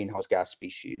carbon and greenhouse gas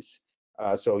species.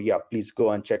 So yeah, please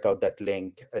go and check out that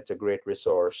link. It's a great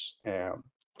resource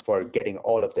for getting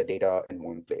all of the data in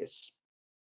one place.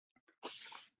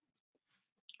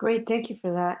 Great, thank you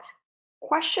for that.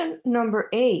 Question number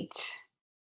 8.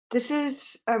 This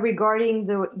is regarding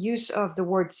the use of the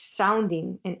word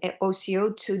sounding in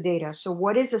OCO2 data. So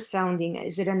what is a sounding?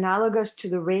 Is it analogous to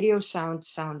the radio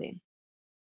sounding?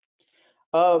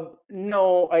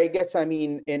 No, I guess I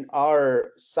mean in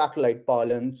our satellite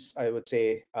parlance, I would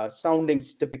say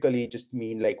soundings typically just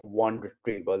mean like one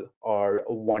retrieval or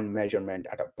one measurement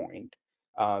at a point.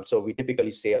 So we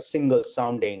typically say a single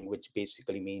sounding, which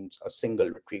basically means a single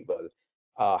retrieval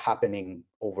happening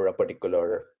over a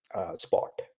particular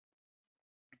spot.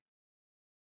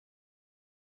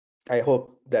 I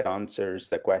hope that answers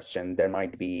the question. There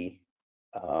might be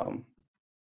um,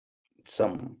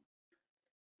 some,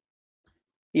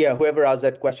 yeah, whoever asked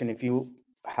that question, if you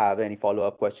have any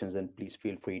follow-up questions, then please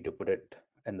feel free to put it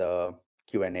in the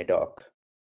Q&A doc.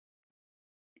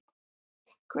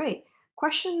 Great.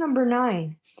 Question number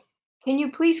 9. Can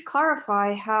you please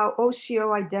clarify how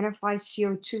OCO identifies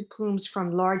CO2 plumes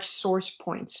from large source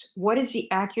points? What is the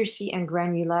accuracy and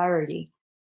granularity?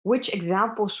 Which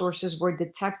example sources were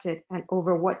detected and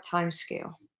over what time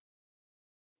scale?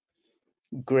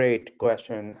 Great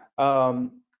question.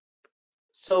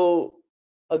 So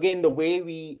again, the way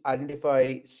we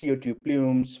identify CO2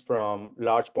 plumes from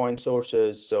large point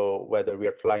sources, so whether we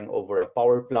are flying over a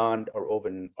power plant or over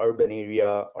an urban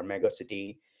area or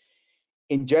megacity,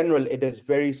 in general, it is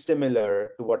very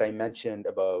similar to what I mentioned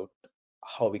about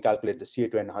how we calculate the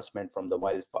CO2 enhancement from the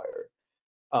wildfire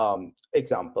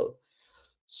example.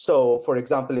 So for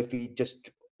example, if we just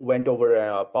went over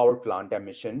a power plant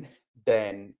emission,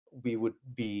 then we would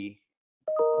be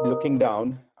looking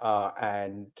down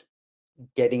and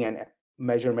getting a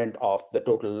measurement of the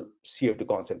total CO2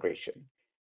 concentration.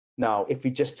 Now, if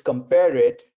we just compare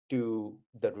it to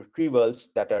the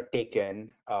retrievals that are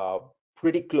taken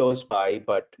pretty close by,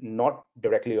 but not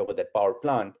directly over that power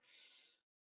plant,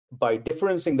 by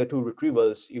differencing the two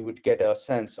retrievals, you would get a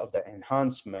sense of the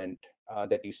enhancement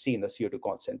that you see in the CO2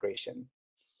 concentration.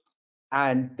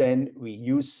 And then we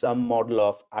use some model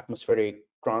of atmospheric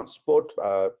transport,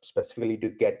 specifically to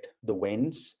get the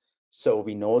winds. So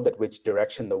we know that which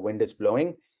direction the wind is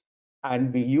blowing.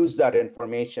 And we use that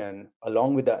information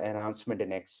along with the enhancement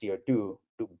in XCO2 to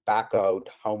back out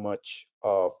how much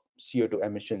of CO2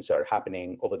 emissions are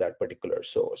happening over that particular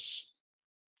source.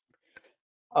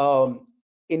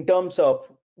 In terms of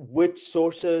which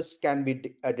sources can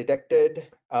be detected,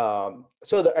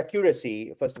 so the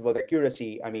accuracy, first of all, the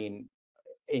accuracy, I mean,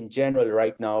 in general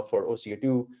right now for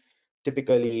OCO2,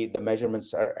 typically the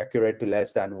measurements are accurate to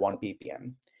less than 1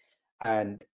 ppm.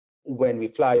 And when we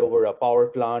fly over a power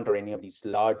plant or any of these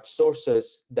large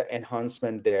sources, the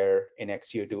enhancement there in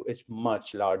XCO2 is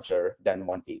much larger than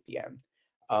 1 ppm.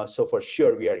 So for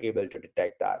sure, we are able to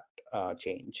detect that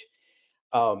change.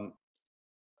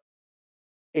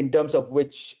 in terms of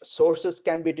which sources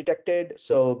can be detected,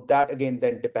 so that again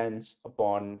then depends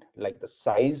upon like the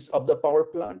size of the power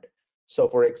plant. So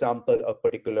for example, a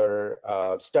particular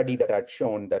study that I'd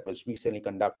shown that was recently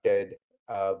conducted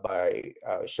by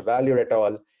Chevalier et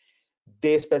al.,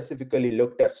 they specifically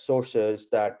looked at sources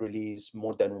that release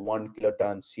more than 1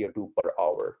 kiloton CO2 per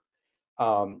hour.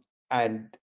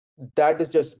 And that is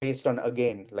just based on,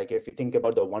 again, like if you think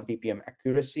about the 1 ppm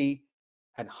accuracy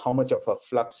and how much of a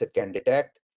flux it can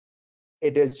detect,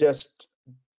 it is just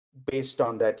based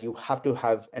on that you have to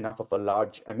have enough of a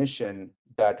large emission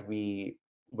that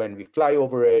when we fly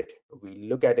over it, we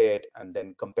look at it and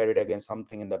then compare it against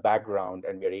something in the background,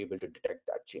 and we are able to detect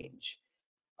that change.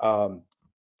 Um,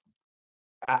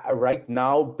 right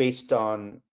now, based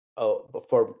on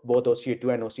for both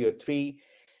OCO2 and OCO3,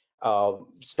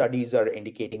 studies are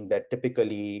indicating that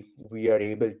typically we are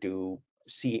able to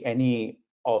see any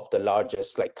of the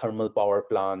largest like thermal power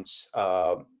plants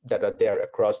that are there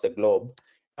across the globe.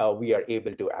 We are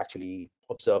able to actually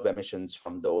observe emissions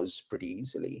from those pretty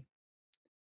easily.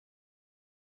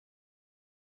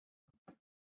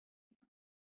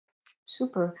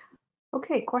 Super.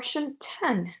 Okay, question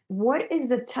 10. What is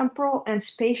the temporal and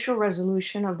spatial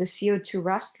resolution of the CO2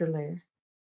 raster layer?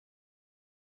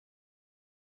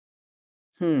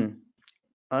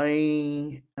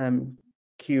 I am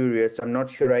curious. I'm not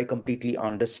sure I completely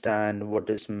understand what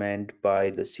is meant by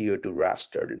the CO2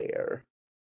 raster layer.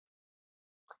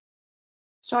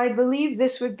 So I believe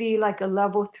this would be like a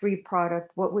level 3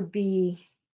 product. What would be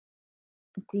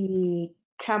the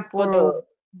For the temporal?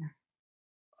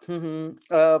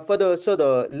 so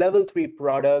the level 3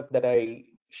 product that I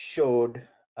showed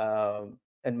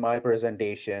in my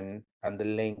presentation and the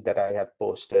link that I have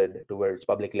posted to where it's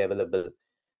publicly available,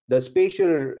 the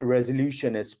spatial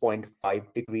resolution is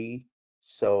 0.5 degree.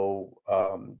 So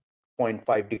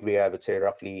 0.5 degree, I would say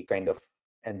roughly kind of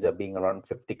ends up being around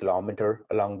 50 kilometer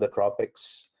along the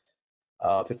tropics,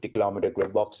 50-kilometer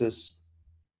grid boxes.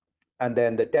 And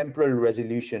then the temporal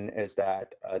resolution is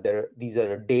that these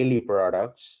are daily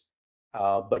products,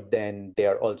 but then they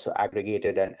are also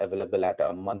aggregated and available at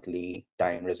a monthly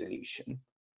time resolution.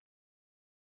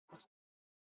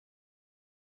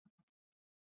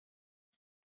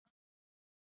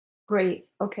 Great.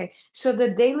 Okay. So the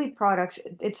daily products,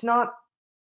 it's not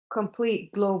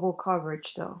complete global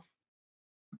coverage though,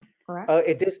 correct?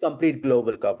 It is complete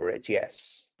global coverage,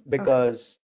 yes, Okay.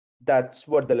 because that's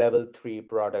what the level 3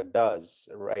 product does,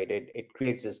 right? It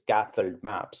creates this scaffold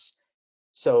maps.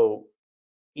 So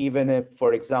even if,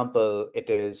 for example, it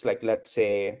is like, let's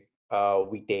say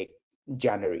we take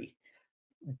January,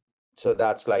 so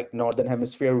that's like northern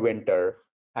hemisphere winter,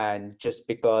 and just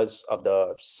because of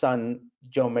the sun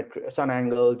geometry, sun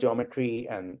angle geometry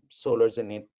and solar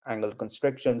zenith angle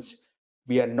constrictions,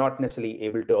 we are not necessarily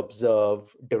able to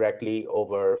observe directly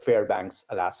over Fairbanks,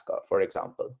 Alaska, for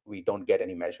example. We don't get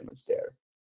any measurements there.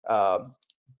 Um,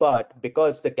 but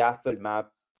because the GAFL map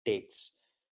takes,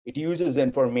 it uses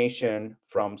information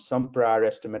from some prior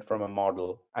estimate from a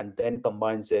model and then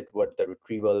combines it with the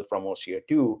retrieval from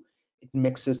OCO2, it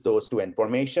mixes those two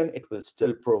information. It will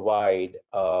still provide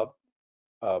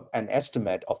an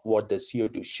estimate of what the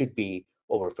CO2 should be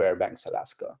over Fairbanks,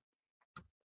 Alaska.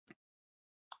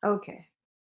 Okay.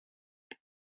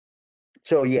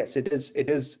 So yes, it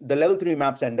is the level 3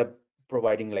 maps end up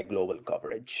providing like global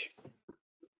coverage.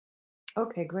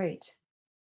 Okay, great.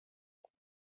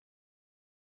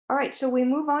 All right, so we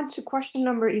move on to question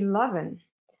number 11.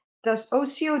 Does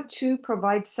OCO2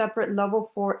 provide separate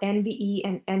level 4 NVE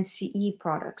and NCE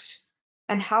products?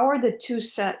 And how are the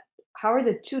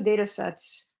two data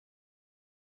sets,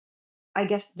 I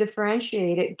guess,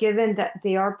 differentiated given that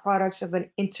they are products of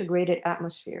an integrated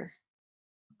atmosphere?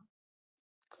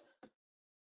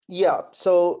 Yeah,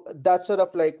 so that's sort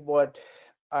of like what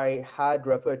I had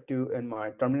referred to in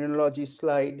my terminology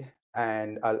slide,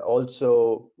 and I'll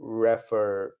also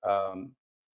refer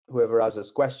whoever asked this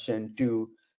question to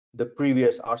the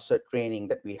previous ARSET training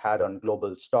that we had on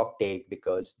global stocktake,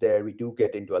 because there we do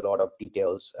get into a lot of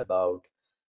details about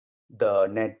the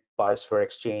net biosphere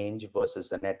exchange versus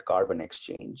the net carbon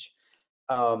exchange.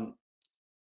 Um,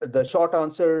 the short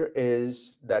answer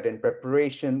is that in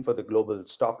preparation for the global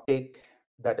stocktake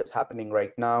that is happening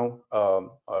right now,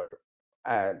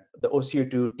 and the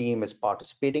OCO2 team is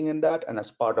participating in that. And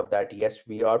as part of that, yes,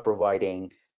 we are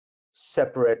providing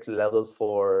separate level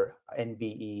 4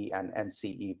 NBE and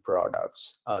NCE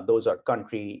products. Those are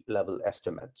country level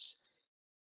estimates.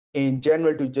 In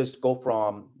general, to just go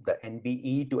from the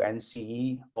NBE to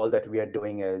NCE, all that we are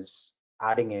doing is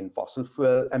adding in fossil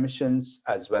fuel emissions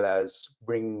as well as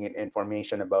bringing in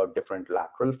information about different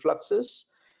lateral fluxes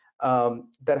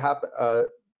that happen.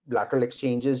 lateral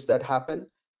exchanges that happen.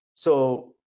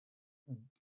 So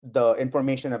the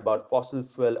information about fossil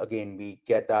fuel, again, we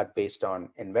get that based on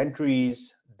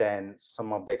inventories. Then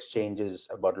some of the exchanges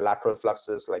about lateral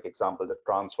fluxes, like example, the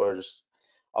transfers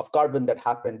of carbon that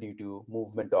happen due to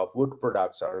movement of wood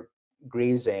products or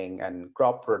grazing and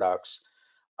crop products.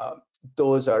 uh,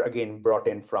 those are again brought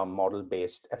in from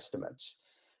model-based estimates.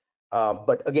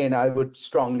 But again, I would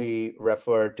strongly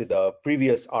refer to the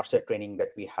previous ARSET training that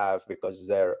we have, because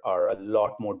there are a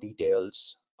lot more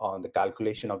details on the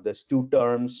calculation of these two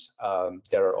terms.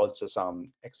 There are also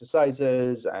some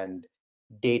exercises and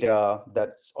data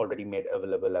that's already made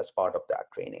available as part of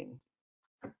that training.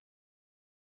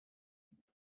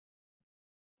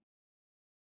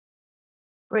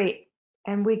 Great.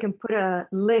 And we can put a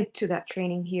link to that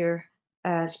training here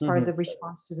as part of the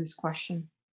response to this question.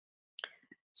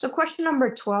 So question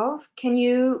number 12, can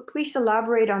you please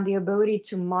elaborate on the ability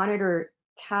to monitor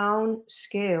town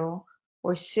scale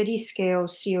or city scale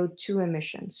CO2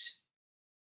 emissions?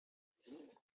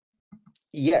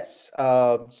 Yes,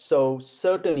 so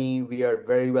certainly we are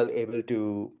very well able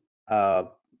to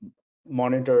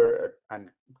monitor and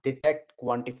detect,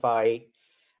 quantify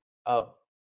uh,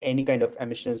 any kind of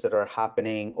emissions that are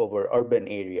happening over urban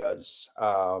areas,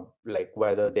 like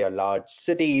whether they are large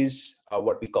cities,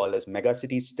 what we call as mega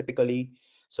cities typically.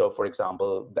 So for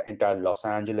example, the entire Los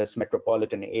Angeles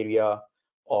metropolitan area,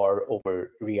 or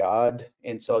over Riyadh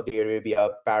in Saudi Arabia,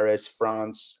 Paris,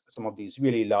 France, some of these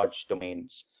really large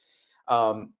domains.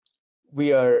 Um,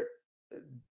 we are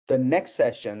The next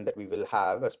session that we will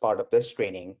have as part of this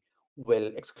training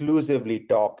will exclusively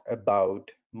talk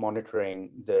about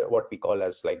monitoring the what we call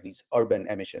as like these urban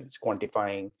emissions,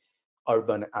 quantifying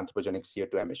urban anthropogenic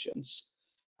CO2 emissions.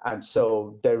 And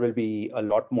so there will be a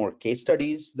lot more case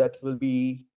studies that will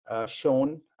be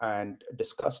shown and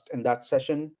discussed in that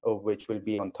session, which will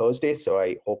be on Thursday. So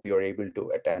I hope you're able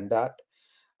to attend that.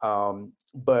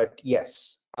 But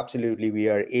yes, absolutely, we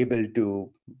are able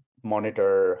to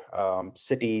monitor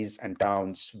cities and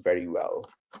towns very well.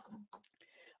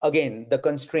 Again, the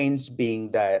constraints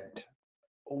being that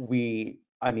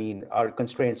our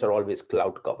constraints are always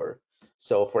cloud cover.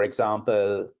 So for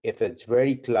example, if it's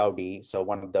very cloudy, so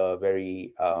one of the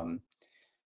very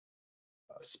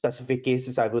specific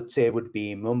cases I would say would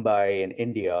be Mumbai in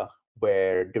India,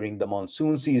 where during the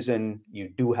monsoon season, you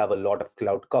do have a lot of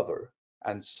cloud cover.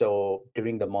 And so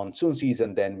during the monsoon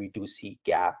season, then we do see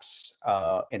gaps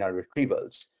in our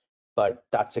retrievals. But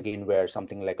that's again where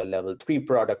something like a level 3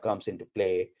 product comes into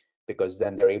play, because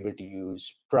then they're able to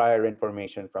use prior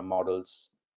information from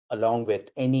models along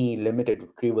with any limited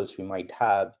retrievals we might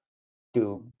have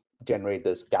to generate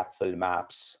this gap fill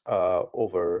maps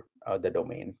over the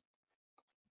domain.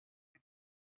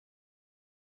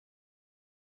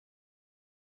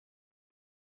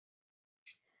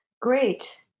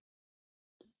 Great.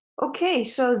 Okay,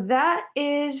 so that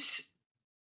is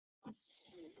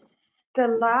the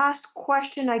last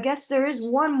question. I guess there is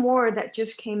one more that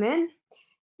just came in.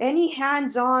 Any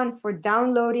hands-on for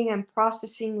downloading and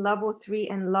processing level 3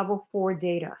 and level 4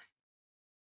 data?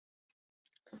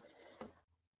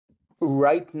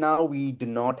 Right now, we do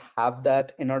not have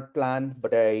that in our plan,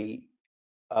 but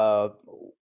uh,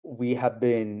 we have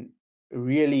been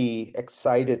really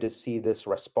excited to see this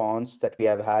response that we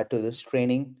have had to this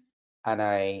training. And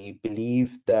I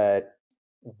believe that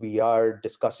we are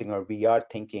discussing, or we are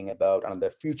thinking about another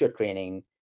future training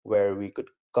where we could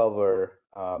cover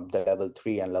the level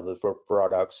 3 and level 4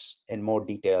 products in more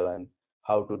detail and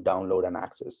how to download and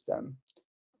access them.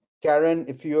 Karen,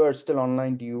 if you are still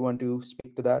online, do you want to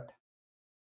speak to that?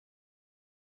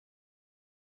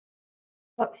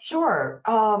 Sure.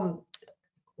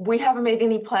 We haven't made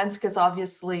any plans because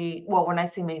obviously, well, when I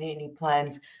say made any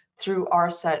plans through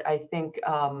ARSET, I think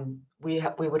we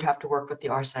would have to work with the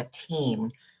ARSET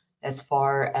team as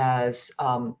far as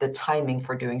the timing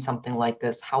for doing something like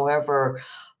this. However,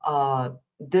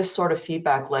 this sort of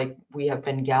feedback, like we have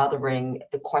been gathering,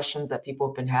 the questions that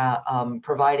people have been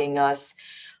providing us,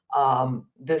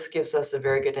 this gives us a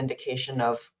very good indication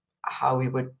of how we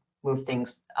would move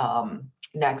things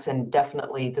next. And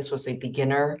definitely, this was a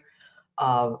beginner.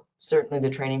 Certainly the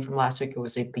training from last week, it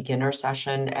was a beginner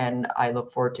session, and I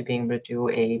look forward to being able to do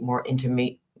a more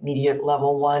intermediate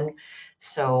level one.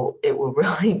 So it will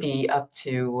really be up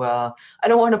to, I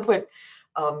don't want to put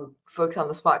folks on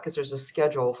the spot because there's a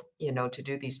schedule, to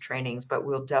do these trainings, but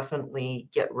we'll definitely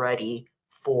get ready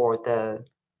for the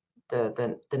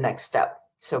next step.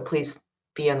 So please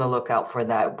be on the lookout for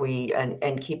that.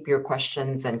 And keep your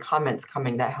questions and comments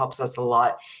coming. That helps us a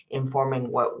lot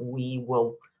informing what we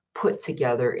will put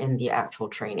together in the actual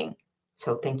training.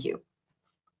 So thank you.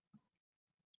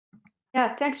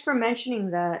 Yeah, thanks for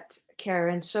mentioning that,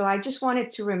 Karen. So I just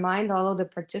wanted to remind all of the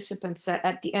participants that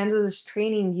at the end of this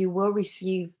training, you will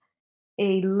receive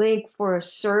a link for a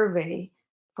survey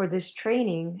for this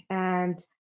training. And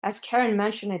as Karen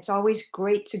mentioned, it's always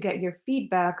great to get your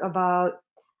feedback about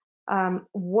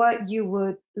what you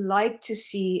would like to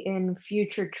see in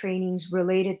future trainings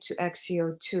related to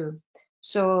XCO2.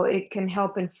 So it can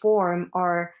help inform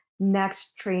our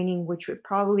next training, which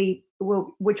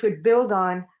which would build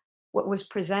on what was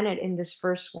presented in this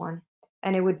first one.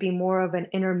 And it would be more of an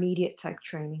intermediate type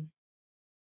training.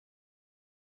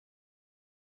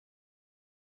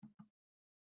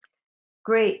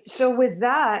 Great. So with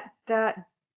that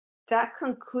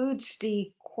concludes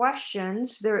the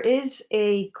questions. There is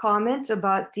a comment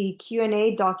about the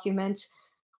Q&A documents.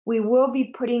 We will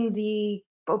be posting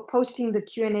the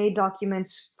Q&A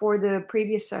documents for the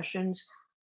previous sessions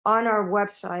on our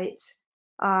website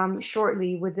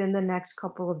shortly within the next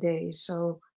couple of days.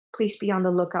 So please be on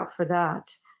the lookout for that.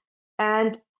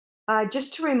 And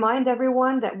just to remind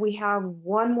everyone that we have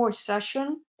one more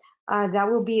session that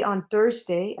will be on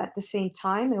Thursday at the same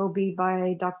time. It will be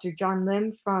by Dr. John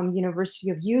Lim from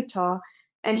University of Utah,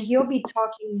 and he'll be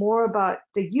talking more about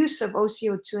the use of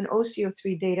OCO2 and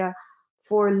OCO3 data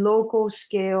for local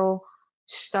scale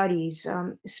studies,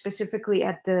 specifically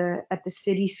at the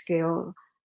city scale.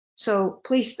 So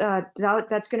please,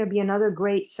 that's going to be another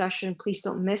great session. Please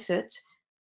don't miss it.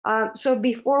 So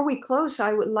before we close,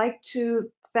 I would like to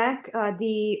thank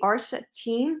the ARSET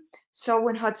team,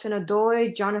 Selwyn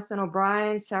Hudson-Odoi, Jonathan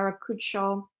O'Brien, Sarah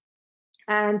Kutschall,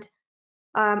 and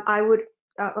I would,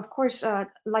 of course,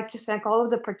 like to thank all of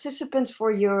the participants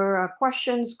for your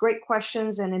questions, great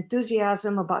questions, and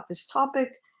enthusiasm about this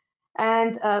topic.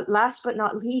 And last but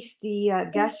not least, the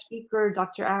guest speaker,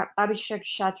 Dr. Abhishek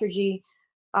Chatterjee,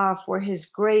 for his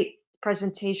great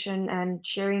presentation and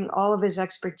sharing all of his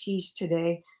expertise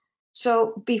today.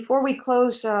 So before we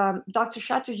close, Dr.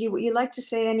 Chatterjee, would you like to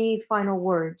say any final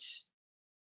words?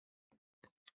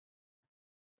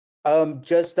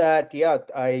 Just that, yeah,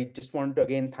 I just want to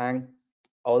again thank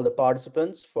all the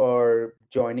participants for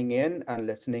joining in and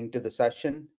listening to the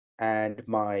session. And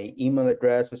my email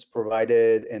address is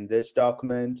provided in this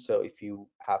document. So if you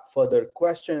have further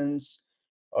questions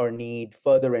or need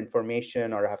further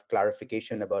information or have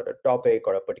clarification about a topic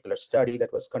or a particular study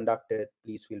that was conducted,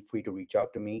 please feel free to reach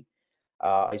out to me.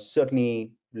 I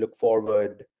certainly look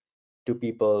forward to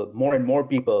people, more and more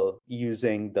people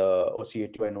using the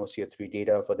OCO2 and OCO3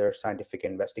 data for their scientific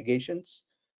investigations.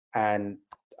 And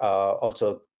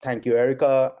also thank you,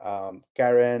 Erica,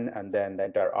 Karen, and then the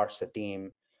entire ARSA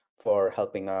team for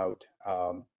helping out.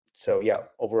 So yeah,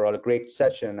 overall a great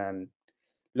session, and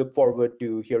look forward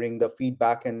to hearing the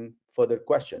feedback and further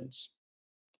questions.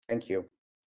 Thank you.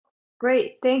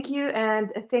 Great, thank you,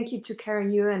 and thank you to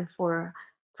Karen Yuen for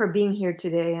being here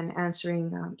today and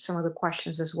answering some of the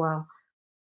questions as well.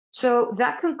 So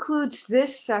that concludes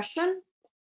this session.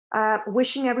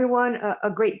 Wishing everyone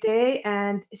a great day,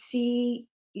 and see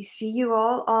you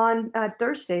all on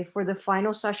Thursday for the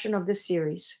final session of this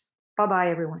series. Bye-bye,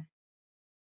 everyone.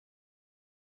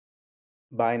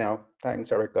 Bye now.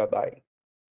 Thanks, Erica. Bye.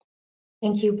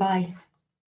 Thank you. Bye.